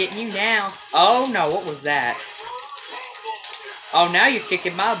 Now I'm getting you now. Oh no, what was that? Oh, now you're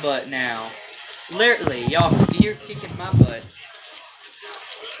kicking my butt now. Literally, you're kicking my butt.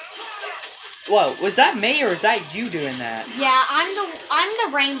 Whoa, was that me or was that you doing that? Yeah, I'm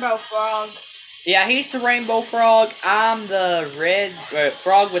the rainbow frog. Yeah, he's the rainbow frog. I'm the red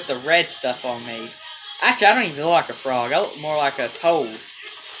frog with the red stuff on me. Actually, I don't even look like a frog. I look more like a toad.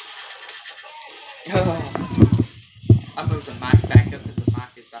 I moved the mic back up because the mic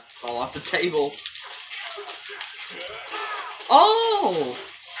is about to fall off the table. Oh!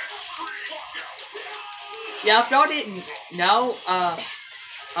 Yeah, if y'all didn't know,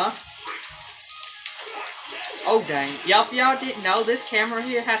 huh? Oh, dang. Yeah, if y'all didn't know, this camera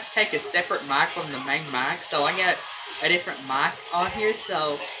here has to take a separate mic from the main mic, so I got a different mic on here,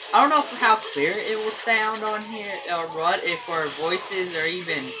 so I don't know how clear it will sound on here, or what, if our voices are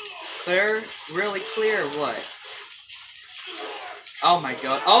even clear? Really clear or what? Oh my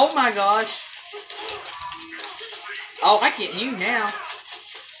god. Oh my gosh. Oh, I get you now.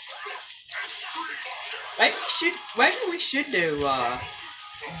 Maybe we should do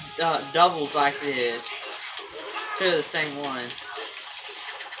doubles like this. Two of the same ones.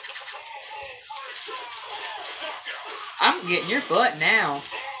 I'm getting your butt now.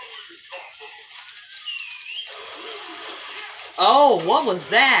 Oh, what was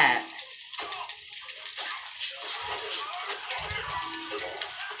that?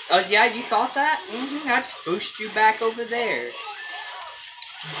 Oh yeah, you thought that? I just boosted you back over there.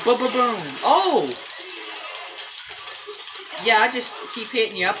 Boom, boom, boom. Oh! Yeah, I just keep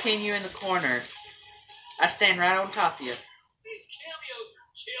hitting you. I pin you in the corner. I stand right on top of you. These cameos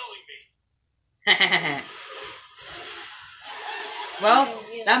are killing me. Well,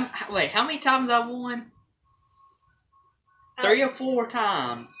 wait, how many times I won? 3 or 4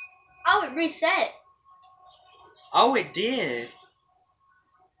 times. Oh, it reset. Oh, it did.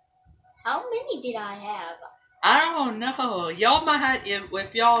 How many did I have? I don't know. Y'all might have,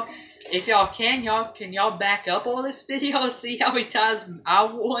 if y'all can y'all back up on this video and see how many times I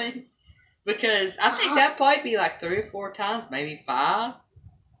won? Because I think that'd probably be like 3 or 4 times, maybe 5.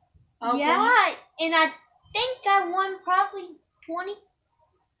 Yeah, and I think I won probably 20.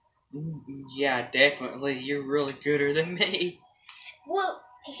 Yeah, definitely. You're really gooder than me. Well,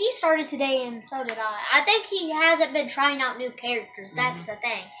 he started today and so did I. I think he hasn't been trying out new characters. That's the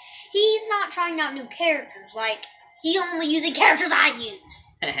thing. He's not trying out new characters. Like, he only using characters I use.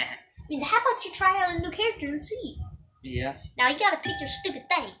 I mean, how about you try out a new character and see? Yeah. Now, you gotta pick your stupid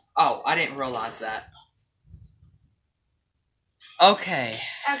thing. Oh, I didn't realize that. Okay.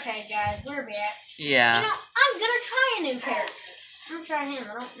 Okay, guys, we're back. Yeah. You know, I'm gonna try a new character. I'm gonna try him.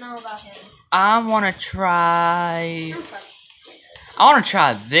 I don't know about him. I want to try... I'm gonna try. I want to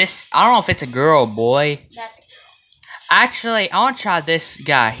try this. I don't know if it's a girl or boy. That's a girl. Actually, I want to try this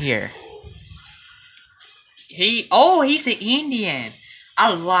guy here. He's an Indian.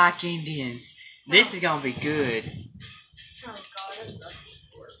 I like Indians. This is gonna be good. Oh god, this is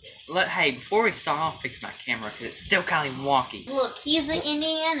good. Hey, before we start, I'll fix my camera because it's still kind of wonky. Look, he's the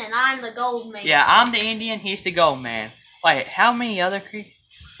Indian and I'm the gold man. Yeah, I'm the Indian. He's the gold man. Wait, how many other creatures?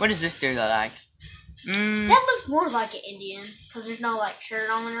 What does this dude look like? That looks more like an Indian because there's no like shirt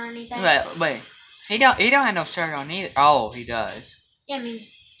on or anything. Wait. He don't have no shirt on either. Oh, he does. Yeah, I mean,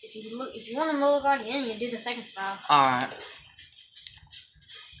 if you want him to look like an Indian, do the second style. All right.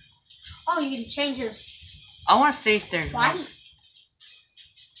 Oh, you can change his I want to see if there's white. Is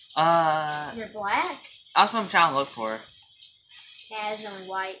there black? that's what I'm trying to look for. Yeah, it's only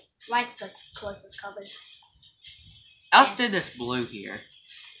white. White's the closest color. Let's do this blue here.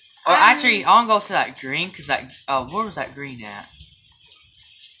 Or actually, I want to go to that green because that. Oh, where was that green at?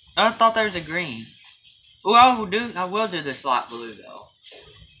 I thought there was a green. Oh, I will do this light blue though.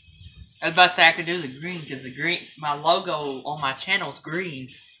 I was about to say I could do the green because the green, my logo on my channel is green.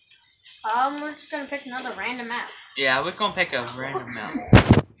 We're just gonna pick another random map. Yeah, I was gonna pick a random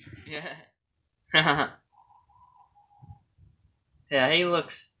map. Yeah. Yeah, he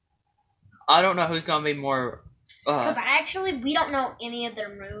looks. I don't know who's gonna be more. Because actually, we don't know any of their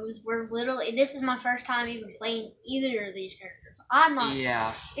moves. We're literally. This is my first time even playing either of these characters. I'm not.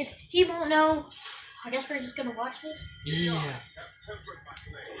 Yeah. He won't know. I guess we're just gonna watch this. Yeah.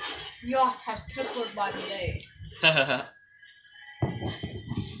 Yoss has tempered by blade.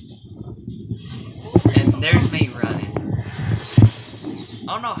 And there's me running.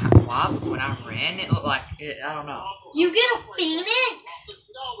 I don't know why, but when I ran, it looked like it. I don't know. You get a phoenix.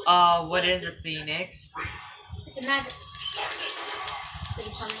 What is a phoenix? It's a magic.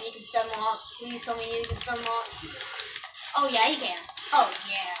 Please tell me you can stun lock. Please tell me you can stun lock. Oh yeah, you can. Oh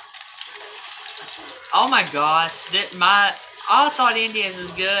yeah. Oh my gosh, I thought Indians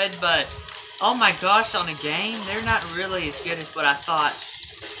was good, but oh my gosh, on the game, they're not really as good as what I thought.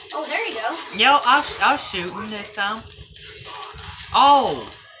 Oh, there you go. Yo, I was shooting this time. Oh,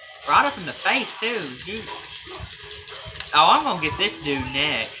 right up in the face too. Dude. Oh, I'm gonna get this dude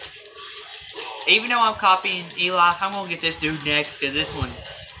next. Even though I'm copying Eli, I'm gonna get this dude next because this one's.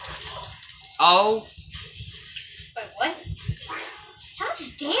 Oh. Wait, what? How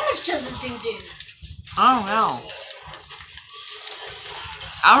much damage does this dude do? I don't know.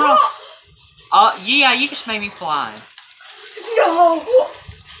 I don't know. Yeah, you just made me fly. No.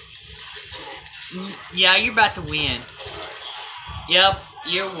 Yeah, you're about to win. Yep,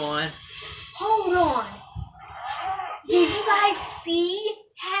 you won. Hold on. Did you guys see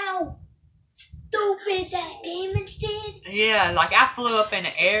how stupid that damage did? Yeah, like I flew up in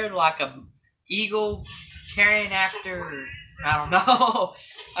the air like a eagle carrying after I don't know.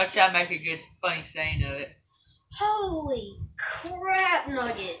 I was trying to make a good, funny saying of it. Holy crap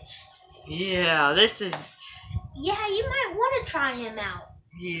nuggets. Yeah, this is. Yeah, you might want to try him out.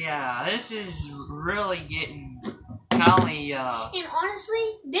 Yeah, this is really getting kind of, And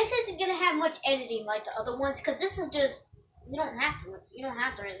honestly, this isn't gonna have much editing like the other ones, because this is just you don't have to really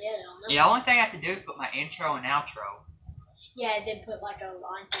edit on this. Yeah, the only thing I have to do is put my intro and outro. Yeah, and then put like a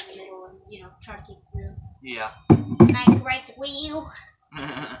line in the middle and try to keep it real. Yeah. Like right the wheel.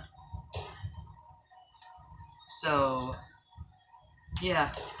 So,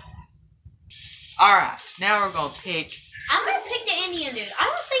 yeah. Alright, now we're gonna pick. I'm gonna pick the Indian dude. I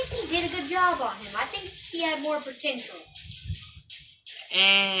don't think he did a good job on him. I think he had more potential.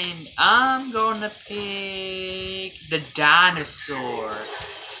 And I'm gonna pick the dinosaur.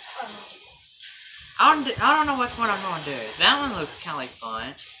 I don't know which one I'm gonna do. That one looks kind of like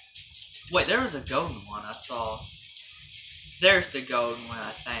fun. Wait, there was a golden one I saw. There's the golden one,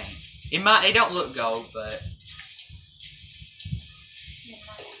 I think. It don't look gold, but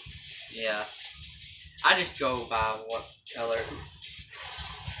yeah. I just go by what color.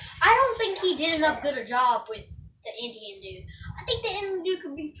 I don't think he did enough good a job with the Indian dude. I think the Indian dude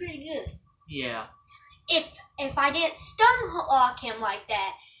could be pretty good. Yeah. If I didn't stun lock him like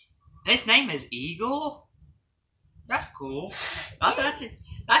that. His name is Eagle. That's cool.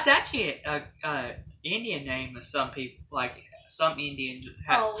 That's actually a Indian name of some people. Like some Indians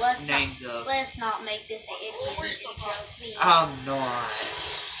have names of. Let's not make this an Indian intro, please. I'm not.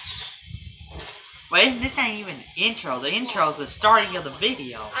 Wait, this ain't even the intro. The intro is the starting of the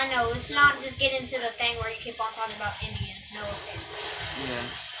video. I know. Let's not just get into the thing where you keep on talking about Indians. No offense. Yeah.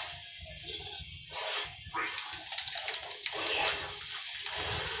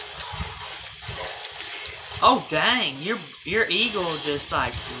 Oh dang, your eagle just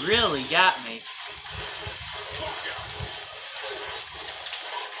like really got me.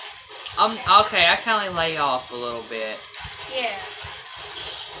 Okay, I kinda lay off a little bit. Yeah.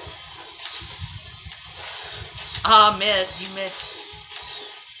 Ah, miss, you missed.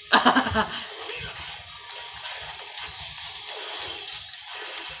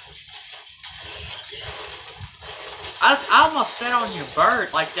 I almost sat on your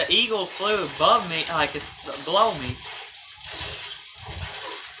bird, like the eagle flew above me, like it's below me.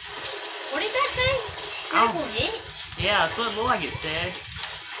 What did that say? Critical hit? Yeah, that's what it looked like it said.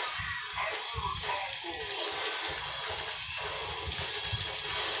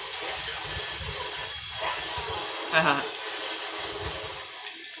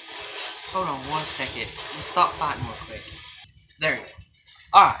 Hold on 1 second. Let's stop fighting real quick. There you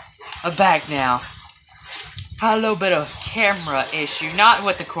go. Alright, I'm back now. Had a little bit of camera issue. Not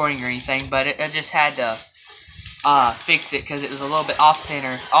with the recording or anything, but I just had to fix it because it was a little bit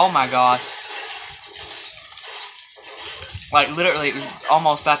off-center. Oh my gosh. Like, literally, it was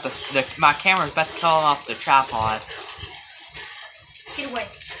almost about to... my camera was about to fall off the tripod. Get away.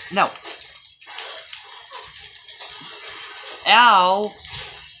 No. Ow.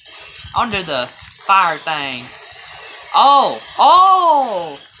 I'll do the fire thing. Oh!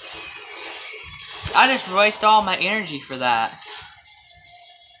 Oh! I just wasted all my energy for that.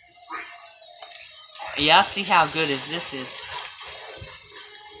 Yeah, I see how good as this is.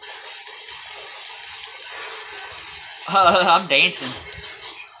 I'm dancing.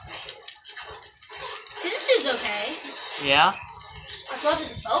 This dude's okay. Yeah. I love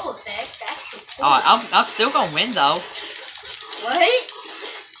his bow effect. That's the point. I'm still gonna win though. What?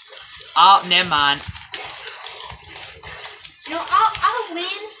 Oh, never mind. You know, I'll win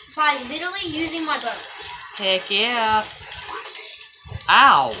by literally using my bow. Heck yeah.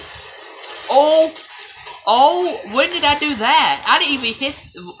 Ow. Oh. Oh, when did I do that? I didn't even hit...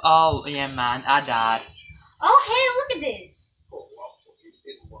 Oh, yeah, man. I died. Oh, hey, look at this.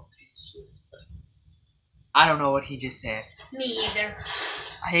 I don't know what he just said. Me either.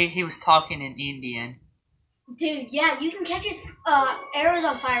 He was talking in Indian. Dude, yeah, you can catch his arrows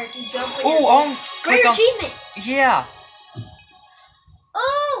on fire if you jump. Great achievement. Yeah.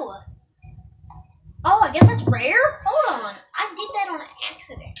 Oh. Oh, I guess that's rare? Hold on. I did that on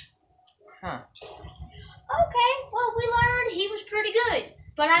accident. Huh. Okay, well, we learned he was pretty good.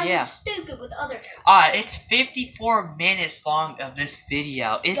 But I was stupid with the other two. It's 54 minutes long of this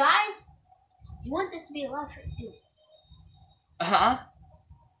video. Guys, you want this to be a live stream, do it. Huh?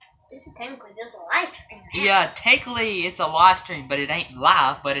 This is technically just a live stream. Yeah, technically it's a live stream, but it ain't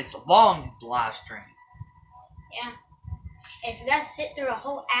live, but it's long as a live stream. Yeah. If you guys sit through a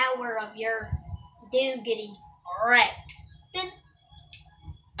whole hour of your dude getting wrecked, then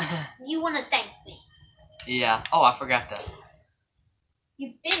you want to thank me. Yeah. Oh, I forgot that.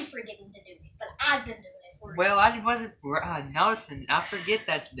 You've been forgetting to do it, but I've been doing it for Well, I wasn't noticing. I forget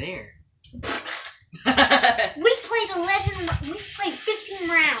that's there. We played 15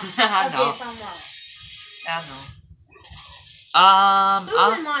 rounds I of know. this almost. I know. Who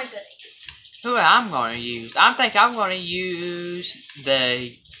am I gonna use? Who I'm gonna use? I think I'm gonna use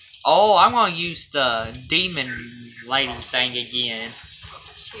the. Oh, I'm gonna use the demon lady thing again.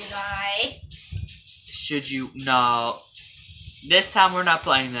 Should I? Should you? No. This time we're not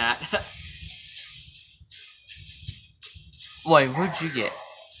playing that. Wait, what'd you get?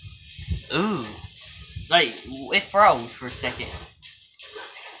 Ooh. Like, it froze for a second.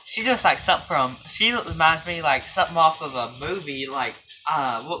 She looks like something from. She reminds me like something off of a movie, like,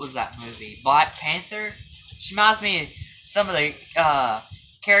 what was that movie? Black Panther? She reminds me of some of the,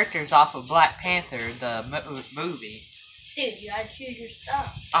 characters off of Black Panther, the movie. Dude, you gotta choose your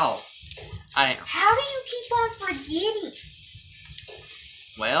stuff. Oh. How do you keep on forgetting?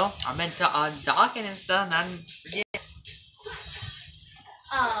 Well, I've been talking and stuff, and I didn't forget.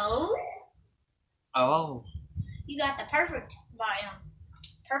 Oh. Oh. You got the perfect biome.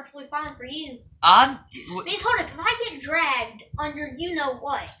 Perfectly fine for you. Because hold up, if I get dragged under you know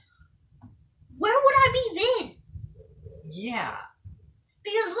what, where would I be then? Yeah.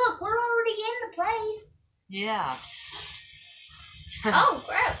 Because look, we're already in the place. Yeah. Oh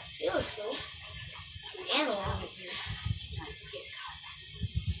crap, she looks cool. And a little bit here.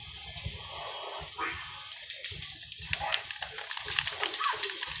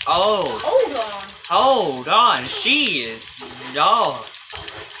 Oh. Hold on. Hold on. She is. Oh.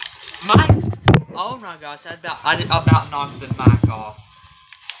 Oh my gosh, I about knocked the mic off.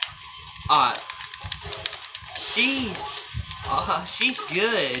 She's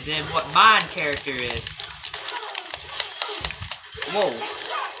good than what mine character is. Whoa.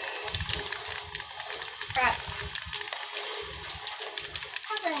 Crap.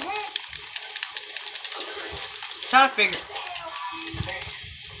 What the heck? Trying to figure.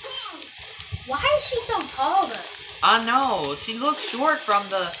 Why is she so tall though? I know, she looks short from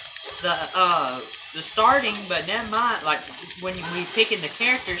the starting, but never mind. Like when we picking the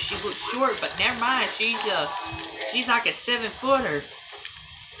character, she looks short, but never mind. She's like a 7-footer.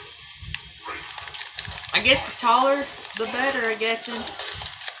 I guess the taller, the better. I guess. And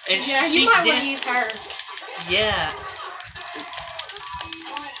yeah, she's you might want to use her. Yeah.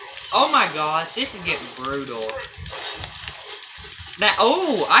 Oh my gosh, this is getting brutal. Now,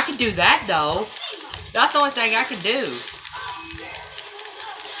 oh, I can do that though. That's the only thing I can do.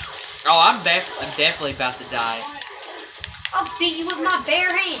 Oh, I'm definitely about to die. I'll beat you with my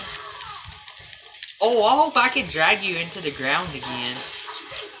bare hands. Oh, I hope I can drag you into the ground again.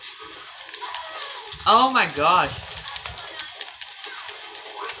 Oh my gosh.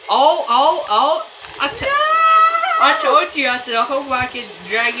 Oh. I told you, I said, I hope I can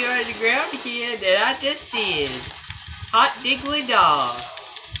drag you into the ground again, and I just did. Hot diggly dog.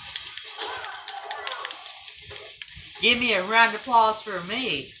 Give me a round of applause for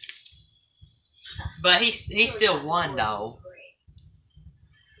me. But he still won though.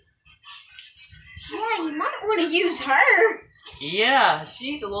 Yeah, you might want to use her. Yeah,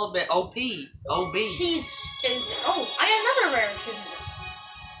 she's a little bit OP. OB. She's stupid. Oh, I got another rare achievement.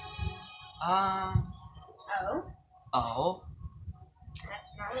 Oh.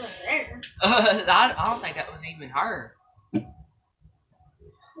 That's not really there. I don't think that was even her.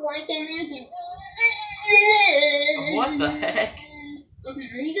 Why can't I get... What the heck? Okay,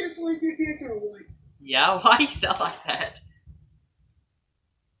 are you gonna select your character or what? Yeah, why you sound like that?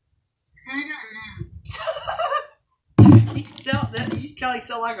 I don't know. You kind of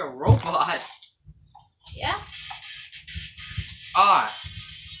sound like a robot. Yeah? Alright.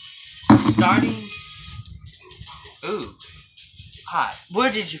 Starting. Ooh. Alright.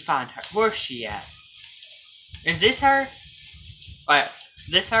 Where did you find her? Where's she at? Is this her? Wait,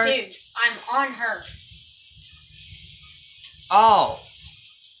 this her? Dude, I'm on her. Oh.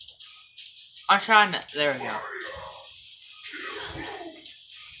 I'm trying to. There we go.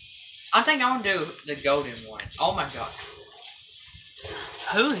 I think I'm gonna do the golden one. Oh my god.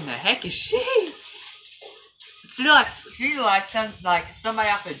 Who in the heck is she? She like somebody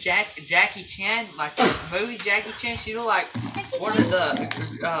off of Jackie Chan, like the movie Jackie Chan. She look like one of the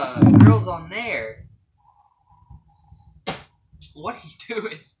girls on there. What are you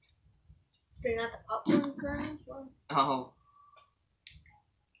doing? Spitting out the popcorn kernels? Oh.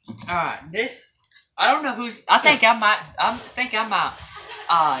 Alright, this I don't know who's I think I might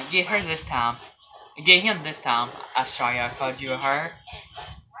get her this time. Get him this time. I'm sorry I called you a her.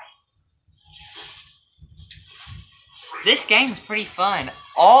 This game is pretty fun.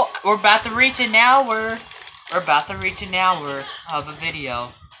 We're about to reach an hour. We're about to reach an hour of a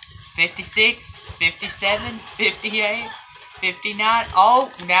video. 56. 57, 58, 59.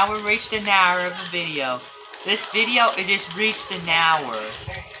 Oh, now we reached an hour of a video. This video, it just reached an hour.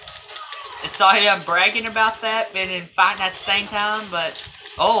 And sorry I'm bragging about that and then fighting at the same time, but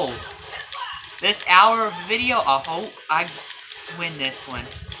oh, this hour of video, I hope I win this one.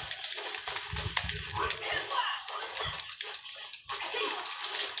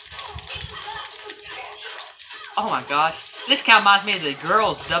 Oh my gosh. This kind of reminds me of the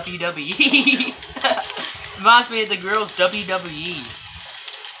girls' WWE. Reminds me of the girls' WWE.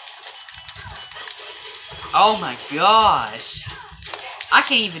 Oh my gosh. I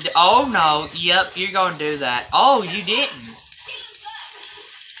can't even do. Oh no. Yep, you're gonna do that. Oh, you didn't.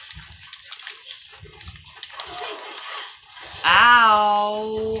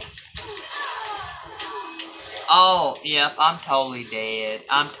 Ow. Oh, yep, I'm totally dead.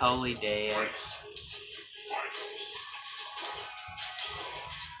 I'm totally dead.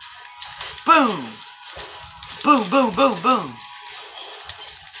 Boom! Boom, boom, boom, boom!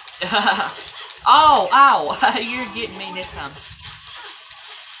 Oh, ow! You're getting me this time.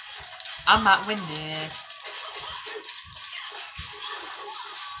 I might win this.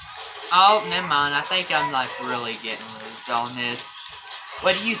 Oh, never mind. I think I'm like really getting loose on this.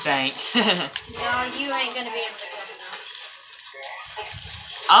 What do you think? No, you ain't gonna be able to get enough.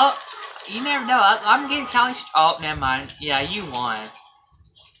 Oh, you never know. I'm getting kind of. Oh, never mind. Yeah, you won.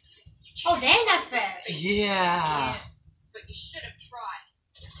 Oh, dang, that's fast. Yeah. But you should have tried.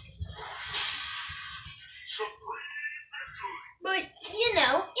 But, you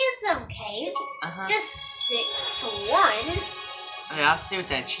know, it's okay. It's just 6-1. Yeah, I'll see what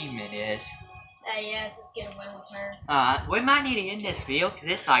that achievement is. Yeah, let's just get away with her. We might need to end this video because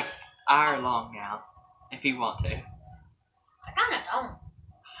it's like an hour long now. If you want to. I kinda don't.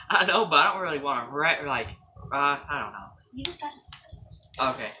 I know, but I don't really want to I don't know. You just gotta say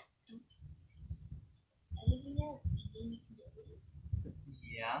Okay.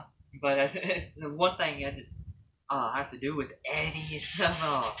 Yeah, but the one thing I have to do with editing and stuff.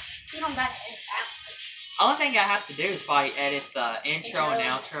 You don't gotta edit that much. Only thing I have to do is probably edit the intro and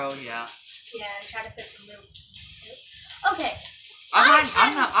outro. Yeah. Yeah, and try to put some little key. Okay.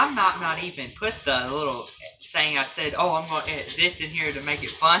 I'm not even put the little thing I said. Oh, I'm gonna edit this in here to make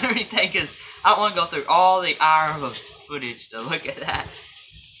it fun or anything because I don't want to go through all the hour of footage to look at that.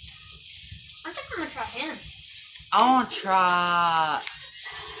 I think I'm gonna try him. I want to try.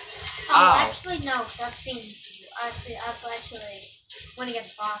 Oh, actually no, because I've actually went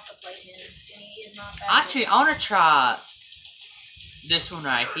against boss to play him, and he is not bad. Actually, I want to try this one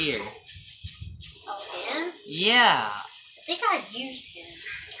right here. Oh, him? Yeah. I think I used him.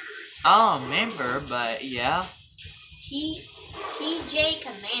 I don't remember, but yeah. TJ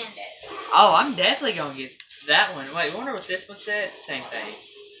Commando. Oh, I'm definitely gonna get that one. Wait, I wonder what this one said. Same thing.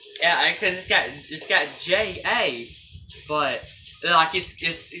 Yeah, because it's got JA, but like it's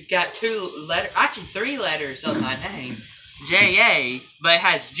got 2 letters, actually 3 letters of my name, JA, but it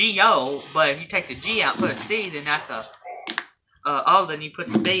has GO. But if you take the G out, and put a C, then that's a O. Then you put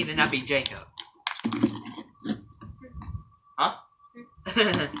the B, then that'd be Jacob. Huh?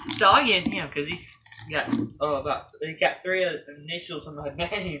 So I'll get him because he's got he got 3 initials on my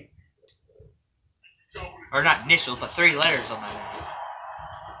name, or not initials, but 3 letters on my name.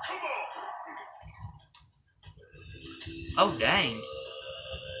 Oh dang!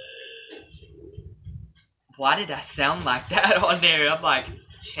 Why did I sound like that on there? I'm like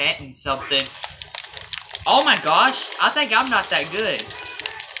chanting something. Oh my gosh! I think I'm not that good.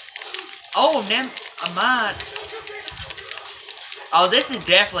 Oh, I might. Oh, this is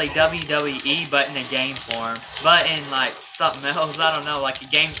definitely WWE, but in a game form. But in, like, something else. I don't know, like a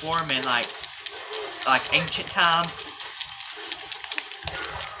game form in, like ancient times.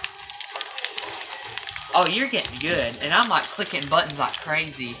 Oh, you're getting good. And I'm, like, clicking buttons like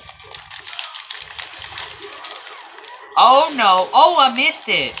crazy. Oh, no. Oh, I missed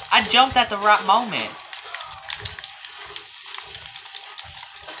it. I jumped at the right moment.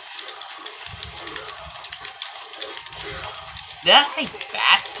 Did I say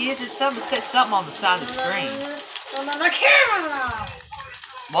basket or something? It said something on the side of the screen.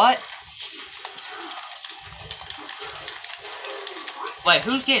 What? Wait,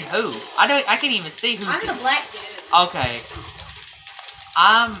 who's getting who? I can't even see who's. I'm the black dude. Okay.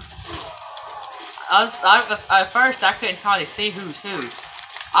 At first I couldn't hardly see who's who.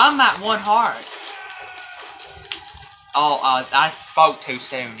 I'm at 1 heart. Oh, I spoke too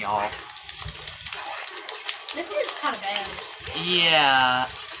soon, y'all. This is kind of bad. Yeah.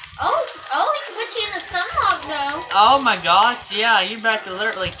 Oh, he can put you in a stun lock though. Oh my gosh, yeah, you're about to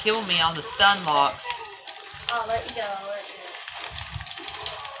literally kill me on the stun locks. I'll let you go,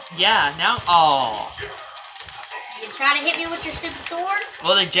 Yeah, now. Oh. You try to hit me with your stupid sword?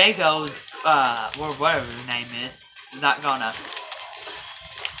 Well, the Jago's, or whatever the name is not gonna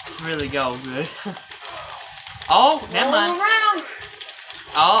really go good. Oh, never mind. Around.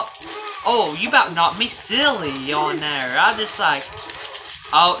 Oh, you about to knock me silly on there. I just like.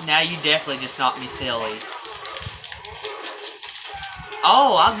 Oh, now you definitely just knocked me silly.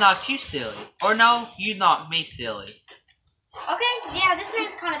 Oh, I've knocked you silly. Or no, you knocked me silly. Okay, yeah, this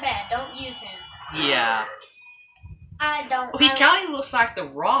man's kind of bad. Don't use him. Yeah. I don't. He kind of looks like The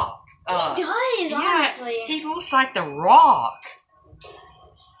Rock. He does, honestly. He looks like The Rock.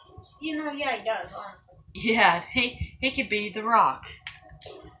 You know, yeah, he does, honestly. Yeah, he could be The Rock.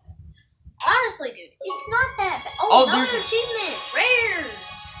 Honestly, dude, it's not that bad. Oh, Another there's achievement. Rare.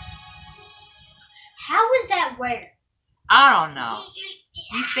 How is that rare? I don't know.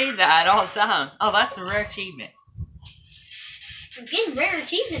 You say that all the time. Oh, that's a rare achievement. I'm getting rare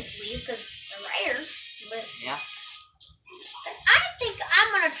achievements at least because they're rare. But Yeah. I think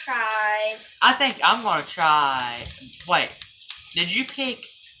I'm gonna try. I think I'm gonna try. Wait, did you pick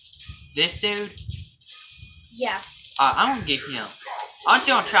this dude? Yeah. I'm gonna get him. I'm just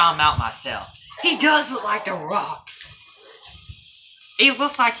gonna try him out myself. He does look like The Rock. He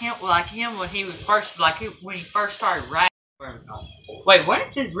looks like him when he was first when he first started rapping. Wait, what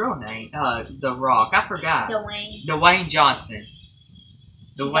is his real name? The Rock. I forgot. Dwayne Johnson.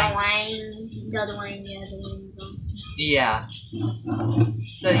 Dwayne Johnson. Yeah.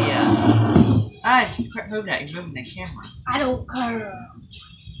 So yeah. Alright, quit moving that. You're moving the camera. I don't care.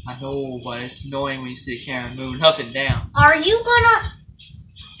 I know, but it's annoying when you see the camera moving up and down. Are you gonna?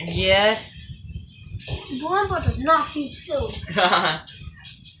 Yes. Boy, I'm about to knock you silly.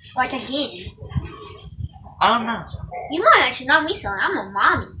 Like again. I don't know. You might actually knock me silly. I'm a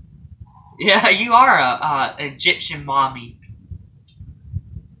mommy. Yeah, you are a Egyptian mommy.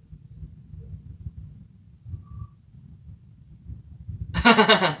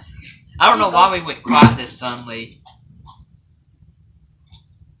 I don't know why we went quiet this suddenly.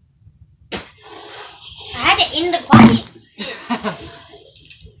 I had to end the quiet.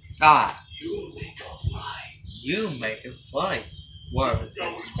 God. You make a face. What was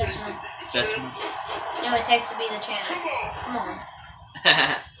it? Specimen. You know what it takes to be the channel. Come on.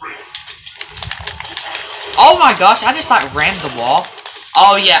 Oh my gosh, I just like rammed the wall.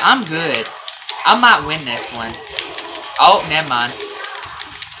 Oh yeah, I'm good. I might win this one. Oh, never mind.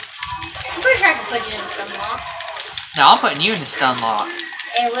 I'm pretty sure I can put you in the stun lock. No, I'm putting you in the stun lock.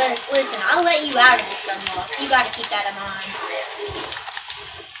 Hey, listen, I'll let you out of the stun lock. You gotta keep that in mind.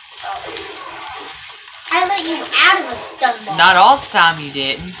 I let you out of the stun lock. Not all the time you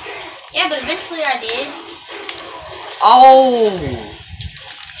didn't. Yeah, but eventually I did. Oh!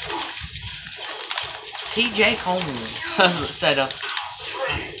 TJ Coleman set up.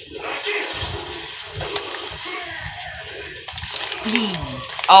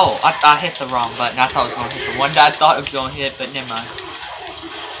 Oh, I hit the wrong button. I thought I was going to hit the one that I thought it was going to hit, but never mind.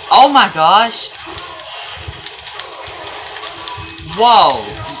 Oh my gosh! Whoa!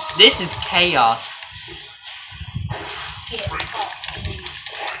 This is chaos.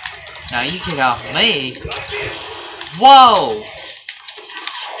 Now you get off me. Whoa!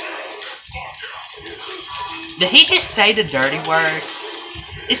 Did he just say the dirty word?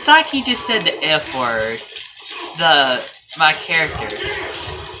 It's like he just said the F word. My character.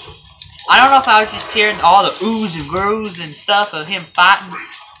 I don't know if I was just hearing all the oohs and groos and stuff of him fighting.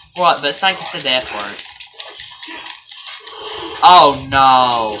 What, but it's like he said the F word. Oh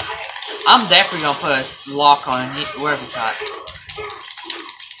no. I'm definitely gonna put a lock on wherever we got.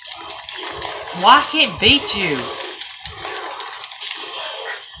 Why can't beat you?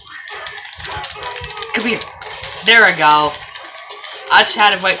 Come here. There we go. I just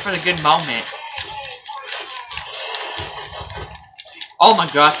had to wait for the good moment. Oh my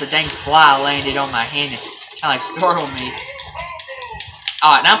gosh, the dang fly landed on my hand and kind of like startled me.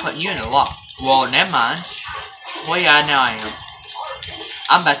 Alright, now I'm putting you in a lock. Well, never mind. Well, yeah, now I am.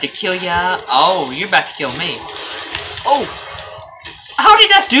 I'm about to kill ya. Oh, you're about to kill me. Oh! How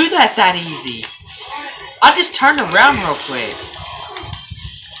did I do that easy? I just turned around real quick.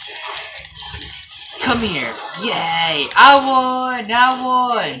 Come here. Yay! I won! I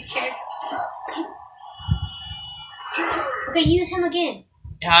won! Okay, use him again.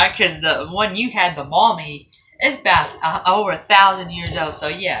 Yeah, because the one you had, the mommy, is about over 1,000 years old, so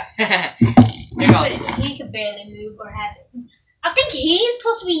yeah. He could barely move or have it. I think he's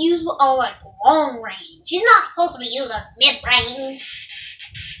supposed to be used on like long range. He's not supposed to be used on mid range.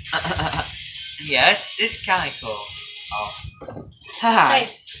 Yeah, it's kind of cool. Oh. Hey,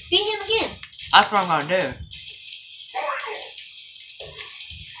 beat him again. That's what I'm gonna do.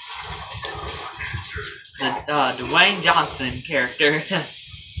 Dwayne Johnson character.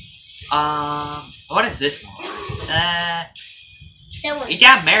 What is this one? That one. He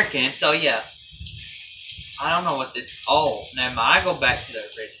got American, so yeah. I don't know what this. Oh, never mind. I go back to the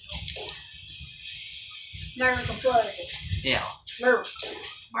original. America Florida. Yeah. America.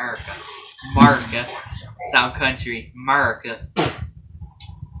 America. Sound country. America.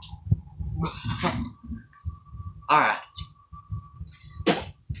 Alright.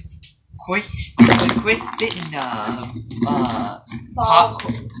 Quit spitting,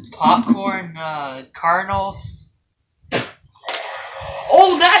 popcorn, kernels.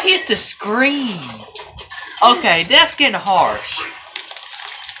 Oh, that hit the screen! Okay, that's getting harsh.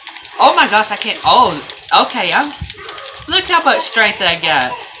 Oh my gosh, I can't. Oh, okay, look how much strength I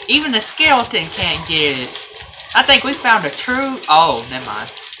got. Even the skeleton can't get it. I think we found a true. Oh, never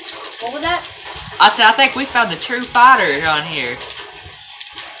mind. What was that? I said, I think we found a true fighter on here.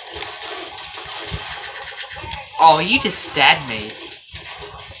 Oh, you just stabbed me.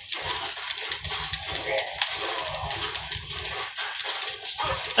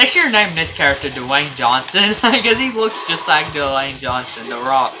 They should have named this character Dwayne Johnson, because he looks just like Dwayne Johnson, The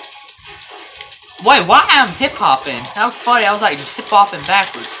Rock. Wait, why am I hip-hopping? How funny, I was like hip-hopping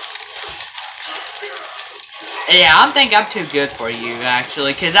backwards. Yeah, I think I'm too good for you,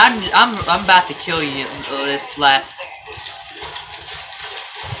 actually, because I'm about to kill you this last...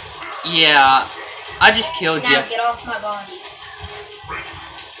 Yeah, I just killed you. Now get off my body.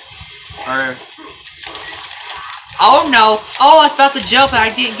 Or... Oh no! Oh, I was about to jump and I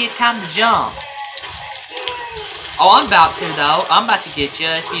didn't get time to jump. Oh, I'm about to though. I'm about to get you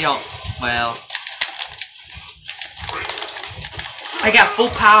if you don't... Well... I got full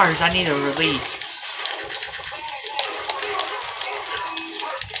powers I need to release.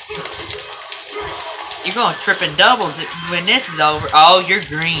 You're gonna trip in doubles when this is over. Oh, you're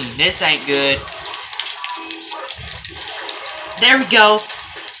green. This ain't good. There we go.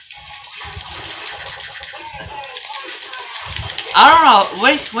 I don't know.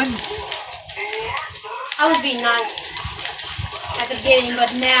 When I was being nice at the beginning,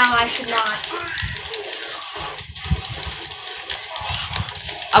 but now I should not.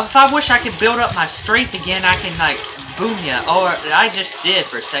 If I wish I could build up my strength again, I can like boom ya. Or I just did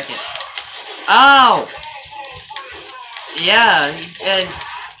for a second. Oh! Yeah, and...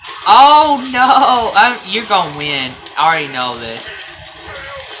 Oh no! You're gonna win. I already know this.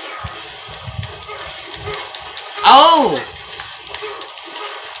 Oh!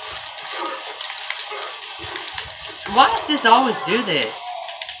 Why does this always do this?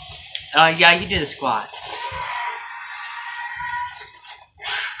 Yeah, you do the squats.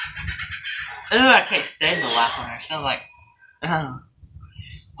 Ooh, I can't stand the lap runner. So like...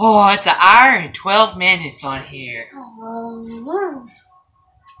 Oh, it's an hour and 12 minutes on here. You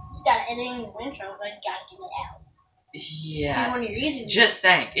just gotta edit in your intro, but you gotta get it out. Yeah. When you're using Just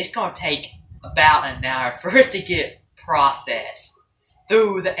think, it's gonna take about an hour for it to get processed.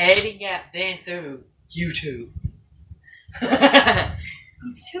 Through the editing app, then through YouTube.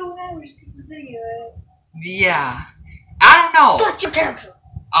 It's 2 hours to get the video out. Yeah. I don't know. Start your character.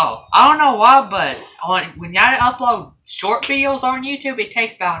 Oh, I don't know why, but when y'all upload short videos on YouTube, it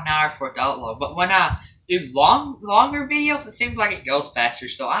takes about an hour for it to upload. But when I do longer videos, it seems like it goes faster.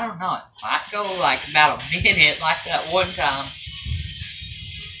 So I don't know. It might go like about a minute, like that one time.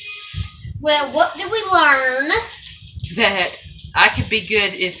 Well, what did we learn? That I could be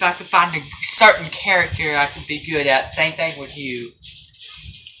good if I could find a certain character I could be good at. Same thing with you.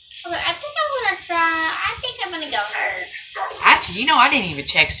 Okay, I think I'm gonna try. I think I'm gonna go her. Actually, you know, I didn't even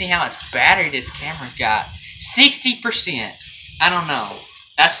check to see how much battery this camera's got. 60%. I don't know.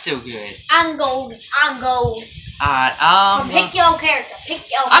 That's still good. I'm gold. I'm gold. Alright, Pick your character. Pick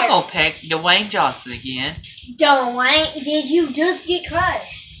your I'm character. gonna pick Dwayne Johnson again. Dwayne, did you just get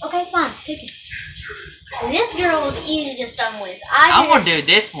crushed? Okay, fine. Pick it. This girl was easy to stun with. I'm gonna do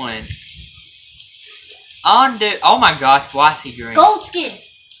this one. Oh my gosh, why is he green? Gold skin.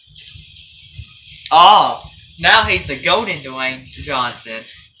 Oh, now he's the golden Dwayne Johnson.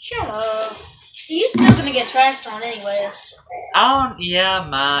 Shut up. You're still gonna get trashed on anyways. Yeah, I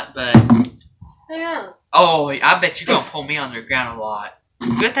might, but... I know. Oh, I bet you're gonna pull me on the ground a lot.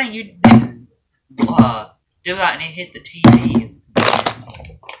 Good thing you didn't, do that and it hit the TV.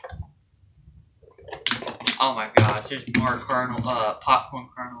 Oh my gosh, there's more popcorn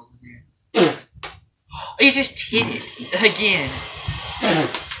kernels in here. You just hit it again.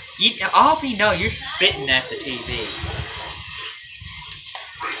 All we know, you're spitting at the TV.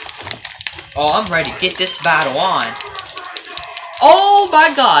 Oh, I'm ready to get this battle on. Oh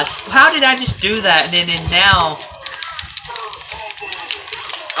my gosh, how did I just do that? And then now...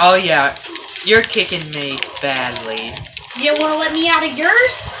 Oh yeah, You're kicking me badly. You didn't want to let me out of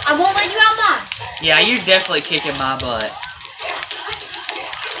yours? I won't let you out mine. Yeah, you're definitely kicking my butt.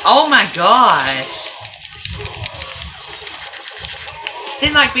 Oh my gosh. It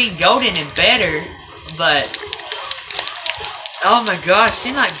seemed like being golden is better, but oh my gosh,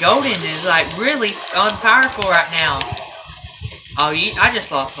 seems like golden is like really unpowerful right now. Oh, I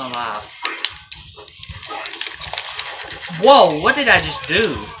just lost my life. Whoa, what did I just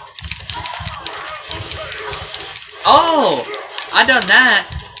do? Oh, I done that.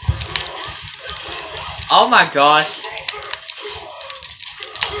 Oh my gosh.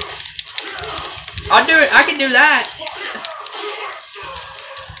 I'll do it. I can do that.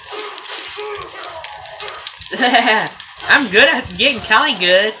 I'm good at getting kind of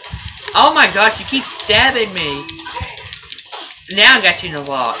good. Oh my gosh, you keep stabbing me. Now I got you in the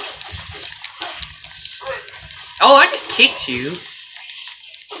lock. Oh, I just kicked you.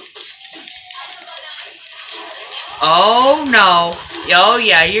 Oh no. Oh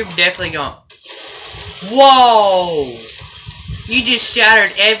yeah, you're definitely going. Whoa! You just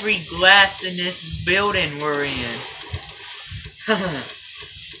shattered every glass in this building we're in.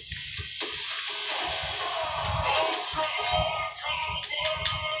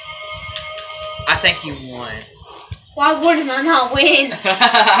 I think you won. Why wouldn't I not win?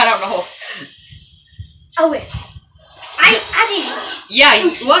 I don't know. Oh wait. I didn't. Yeah,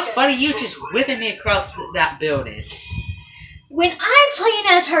 what's funny, you just whipping me across that building. When I'm playing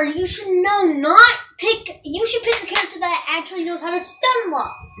as her, you should you should pick a character that actually knows how to stun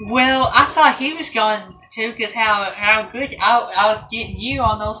lock. Well, I thought he was going to, because how good I was getting you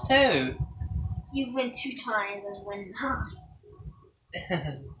on those two. You've won 2 times and win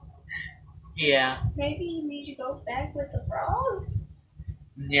 9. Yeah. Maybe you need to go back with the frog?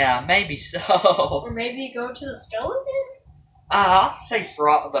 Yeah, maybe so. Or maybe go to the skeleton? I'll say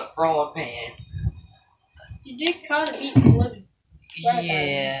the frog man. You did kind of beat Blue.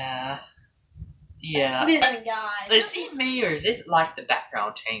 Yeah. Yeah. Listen, guys. Is it me, or is it like the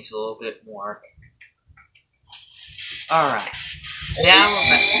background changed a little bit more? Alright. Now we're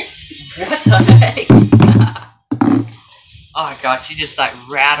back. What the heck? Oh my gosh, you just like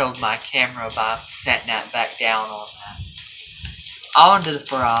rattled my camera by setting that back down on that. On to the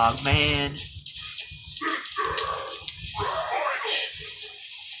frog, man.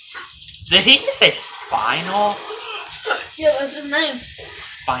 Did he just say spinal? Yeah, that's his name.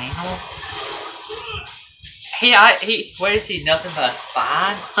 Spinal? What is he, nothing but a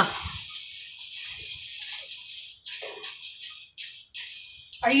spine?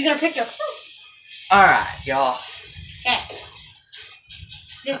 Are you gonna pick your stuff? Alright, y'all. Okay.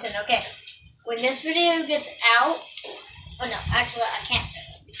 Listen, okay. When this video gets out... Oh no, actually I can't say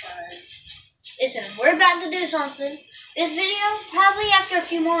that because... Listen, we're about to do something. This video, probably after a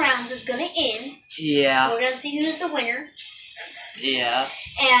few more rounds, is gonna end. Yeah. We're gonna see who's the winner. Yeah.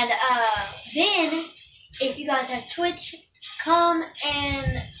 And then, if you guys have Twitch, come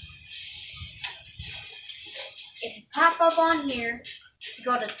and... If you pop up on here,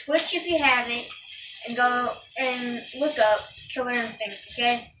 go to Twitch if you have it, and go and look up Killer Instinct,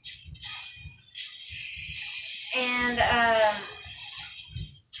 okay? And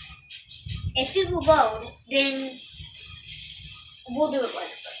if you will vote, then we'll do it later.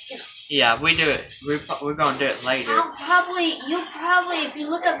 But, you know. Yeah, we do it. We're gonna do it later. You'll probably, if you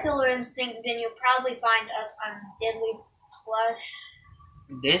look up Killer Instinct, then you'll probably find us on Deadly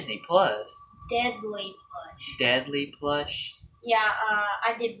Plush. Disney Plus. Deadly Plush. Deadly Plush. Yeah,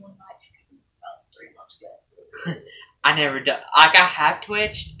 I did one live stream about 3 months ago. I never done. Like, I have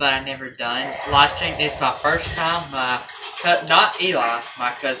Twitch, but I never done live stream. It's my first time. Not Eli,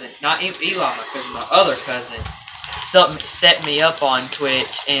 my cousin. Not Eli, my cousin. My other cousin. Something set me up on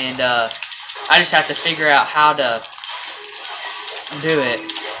Twitch, and I just have to figure out how to do it.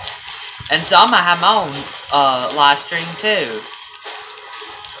 And so I'm gonna have my own live stream too.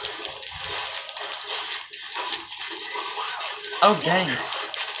 Oh dang!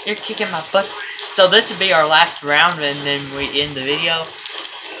 You're kicking my butt. So this would be our last round, and then we end the video.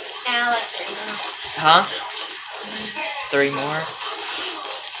 Now, like 3 more. Huh? 3 more?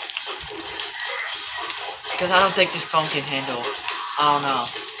 Because I don't think this phone can handle. I don't know.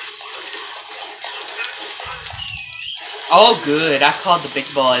 Oh, good. I called the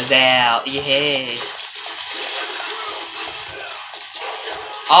big boys out. Yeah.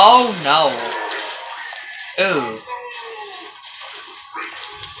 Oh, no. Ooh.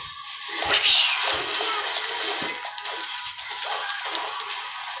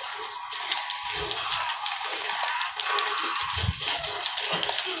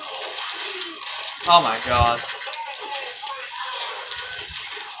 Oh my god.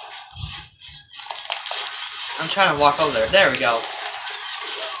 I'm trying to walk over there. There we go.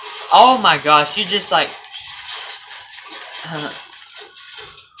 Oh my gosh, you just like...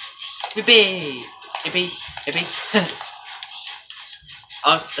 Yippee! Yippee! Yippee!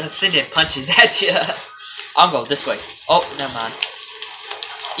 I'm sending punches at you. I'll go this way. Oh, never mind.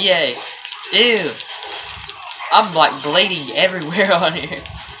 Yay. Ew. I'm like bleeding everywhere on here.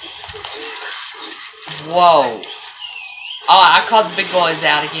 Whoa. Oh, I called the big boys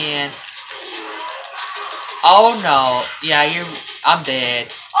out again. Oh no. Yeah, I'm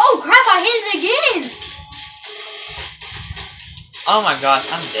dead. Oh crap, I hit it again! Oh my gosh,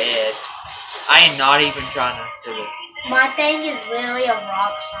 I'm dead. I am not even trying to do it. My thing is literally a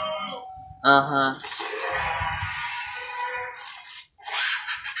rock song. Uh-huh.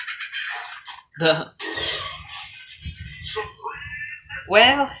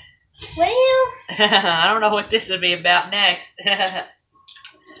 Well, I don't know what this will be about next.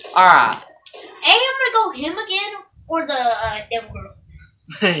 Alright. Hey, I'm gonna go him again, or the devil girl.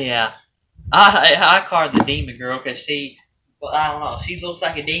 Yeah. I called the demon girl because she, well, I don't know, she looks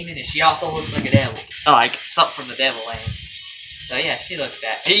like a demon and she also looks like a devil. Like something from the devil lands. So yeah, she looked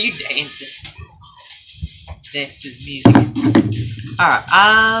at. Are you dancing? Dance to the music. Alright,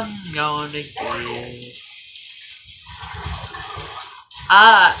 I'm gonna get...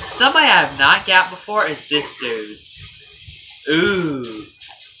 somebody I have not got before is this dude. Ooh.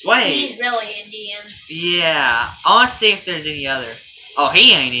 Wait. He's really Indian. Yeah. I want to see if there's any other. Oh,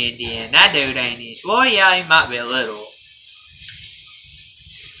 he ain't Indian. That dude ain't Indian. Well, yeah, he might be a little.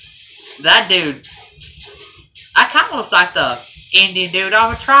 That dude... I kind of looks like the Indian dude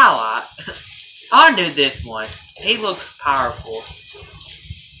on a Trilight. I want to do this one. He looks powerful.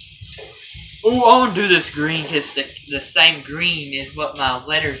 Oh, I want to do this green because the same green is what my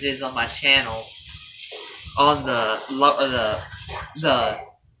letters is on my channel. On the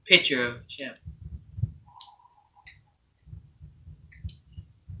picture of Chimp.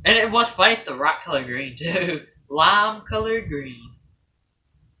 And it was funny, it's the right color green too. Lime colored green.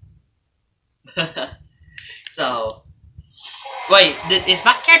 So, wait, is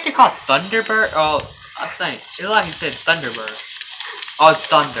my character called Thunderbird? Oh, I think it like he said Thunderbird. Oh,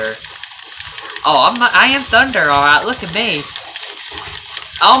 Thunder. Oh, I am Thunder. All right, look at me.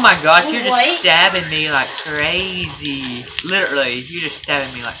 Oh my gosh, you're just stabbing me like crazy. Literally, you're just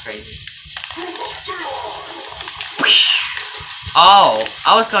stabbing me like crazy. Oh,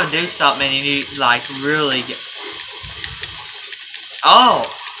 I was gonna do something and you like really get... Oh.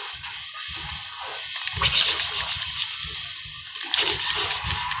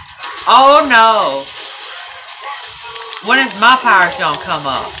 Oh no. When is my powers gonna come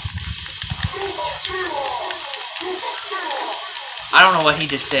up? I don't know what he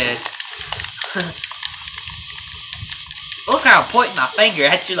just said. Looks like I'm pointing my finger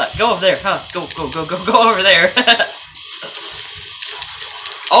at you like, go over there, huh? Go over there.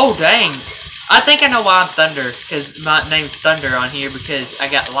 Oh, dang. I think I know why I'm Thunder, because my name's Thunder on here, because I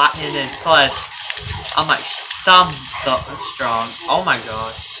got lightning and plus, I'm like, some strong. Oh my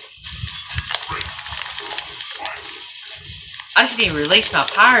gosh. I just need to release my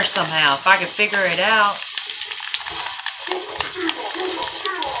powers somehow, if I can figure it out.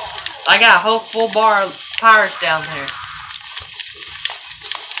 I got a whole full bar of powers down there.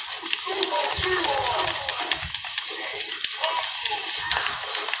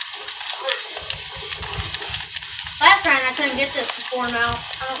 Last round I couldn't get this before now.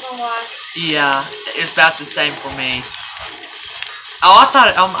 I don't know why. Yeah, it's about the same for me. Oh, I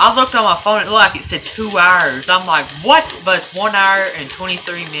thought I looked on my phone. It looked like it said 2 hours. I'm like, what? But it's 1 hour and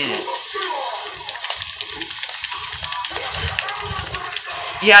 23 minutes.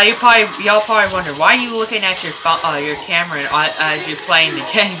 Yeah, y'all probably wonder why are you looking at your phone, your camera as you're playing the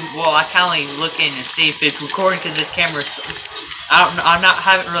game. Well, I kind of looking to see if it's recording because this camera's.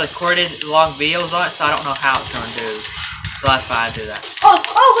 Haven't really recorded long videos on it, so I don't know how it's gonna do. So that's why I do that.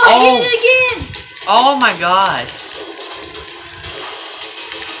 I hit it again! Oh my gosh.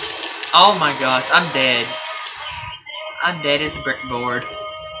 Oh my gosh, I'm dead. I'm dead as a brick board.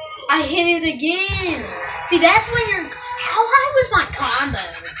 I hit it again! See, that's when you're... How high was my combo?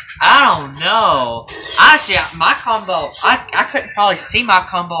 I don't know. Actually, my combo... I couldn't probably see my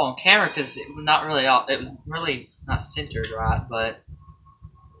combo on camera because it was not really... It was really not centered right, but...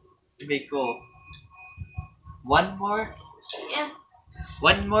 It'd be cool. One more? Yeah.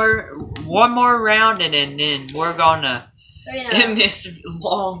 One more round and then we're gonna end this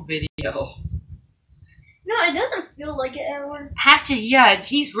long video. No, it doesn't feel like it, Edward. Actually, yeah,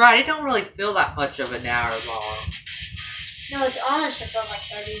 he's right. It don't really feel that much of an hour long. No, it's honestly felt like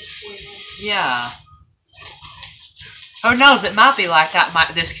 30 to 40 minutes. Yeah. Who knows? It might be like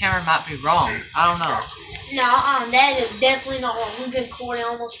that. This camera might be wrong. I don't know. No, that is definitely not wrong. We've been recording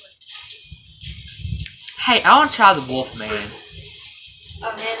almost. Hey, I want to try the Wolfman.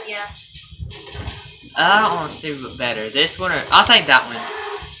 Oh, him, yeah. I don't want to see what better. This one or I think that one.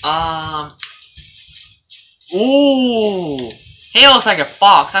 Ooh, he looks like a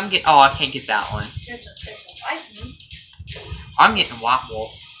fox. I'm getting. Oh, I can't get that one. There's a white one. I'm getting White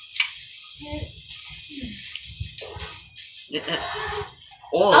Wolf.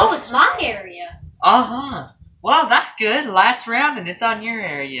 Oh, it's my area. Well, that's good. Last round, and it's on your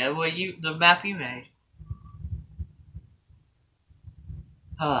area. Well, the map you made.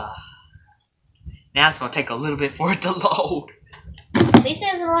 Now it's gonna take a little bit for it to load. At least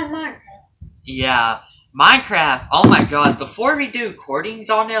it doesn't like Minecraft. Yeah, Minecraft. Oh my gosh! Before we do recordings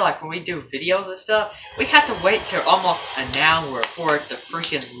on there, like when we do videos and stuff, we have to wait till almost an hour for it to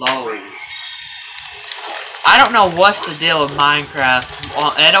freaking load. I don't know what's the deal with Minecraft.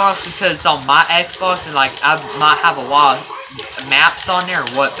 I don't know if it's because it's on my Xbox and like I might have a lot of maps on there or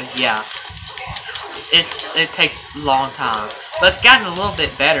what, but yeah. It takes a long time. But it's gotten a little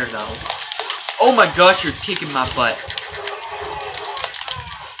bit better though. Oh my gosh, you're kicking my butt.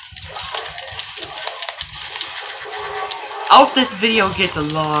 I hope this video gets a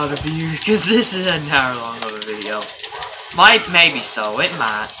lot of views because this is an hour long of a video. Maybe so, it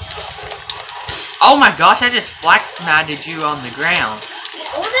might. Oh my gosh, I just flex smatted you on the ground.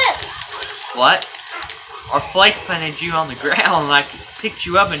 What was it? What? Or place planted you on the ground, like picked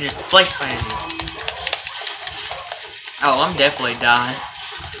you up and just place planted you. Oh, I'm definitely dying.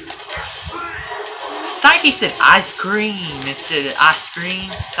 Psyche said ice cream instead of ice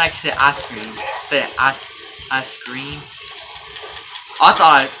cream. Psyche said ice cream. But ice cream. I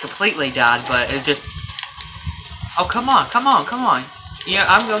thought I completely died, but it just. Oh, come on, come on, come on. Yeah,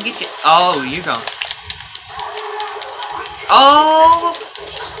 I'm gonna get you. Oh, you go. Oh!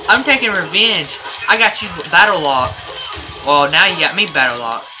 I'm taking revenge. I got you battle lock. Well, now you got me battle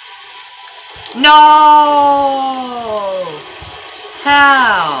lock. No!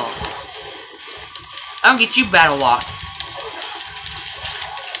 How? I'm gonna get you battle locked.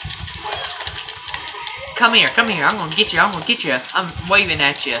 Come here, come here. I'm gonna get you. I'm gonna get you. I'm waving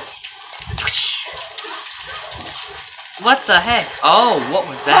at you. What the heck? Oh, what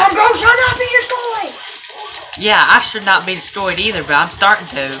was that? Congo shall not be destroyed! Yeah, I should not be destroyed either, but I'm starting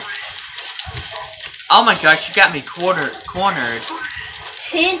to. Oh my gosh, you got me cornered.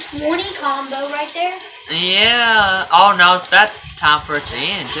 10-20 combo right there. Yeah. Oh no, it's about time for it to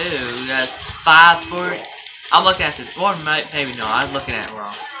end too. That's 5 for it. I'm looking at the. Or maybe no, I'm looking at it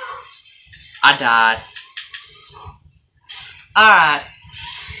wrong. I died. Alright.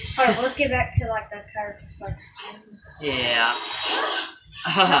 Alright, let's get back to like the character selects. Yeah.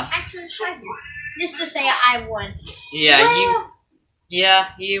 Actually, I won. Just to say I won. Yeah, well,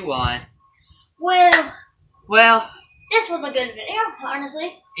 you won. Well, this was a good video,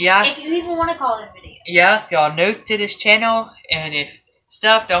 honestly. Yeah. If you even want to call it a video. Yeah, if y'all new to this channel, and if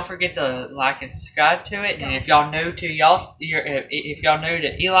stuff, don't forget to like and subscribe to it. And if y'all new to if y'all new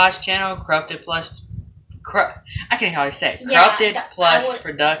to Eli's channel, Corrupted Plus, I can't hardly say it. Corrupted Plus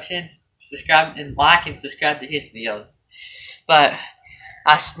Productions. Subscribe and like and subscribe to his videos. But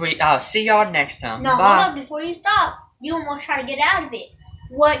I'll see y'all next time. No, bye. hold up, before you stop. You almost try to get out of it.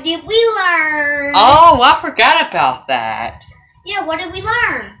 What did we learn? Oh, I forgot about that. Yeah, what did we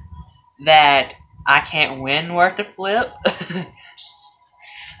learn? That I can't win worth a flip.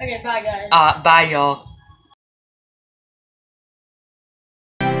 Okay, bye guys. Bye y'all.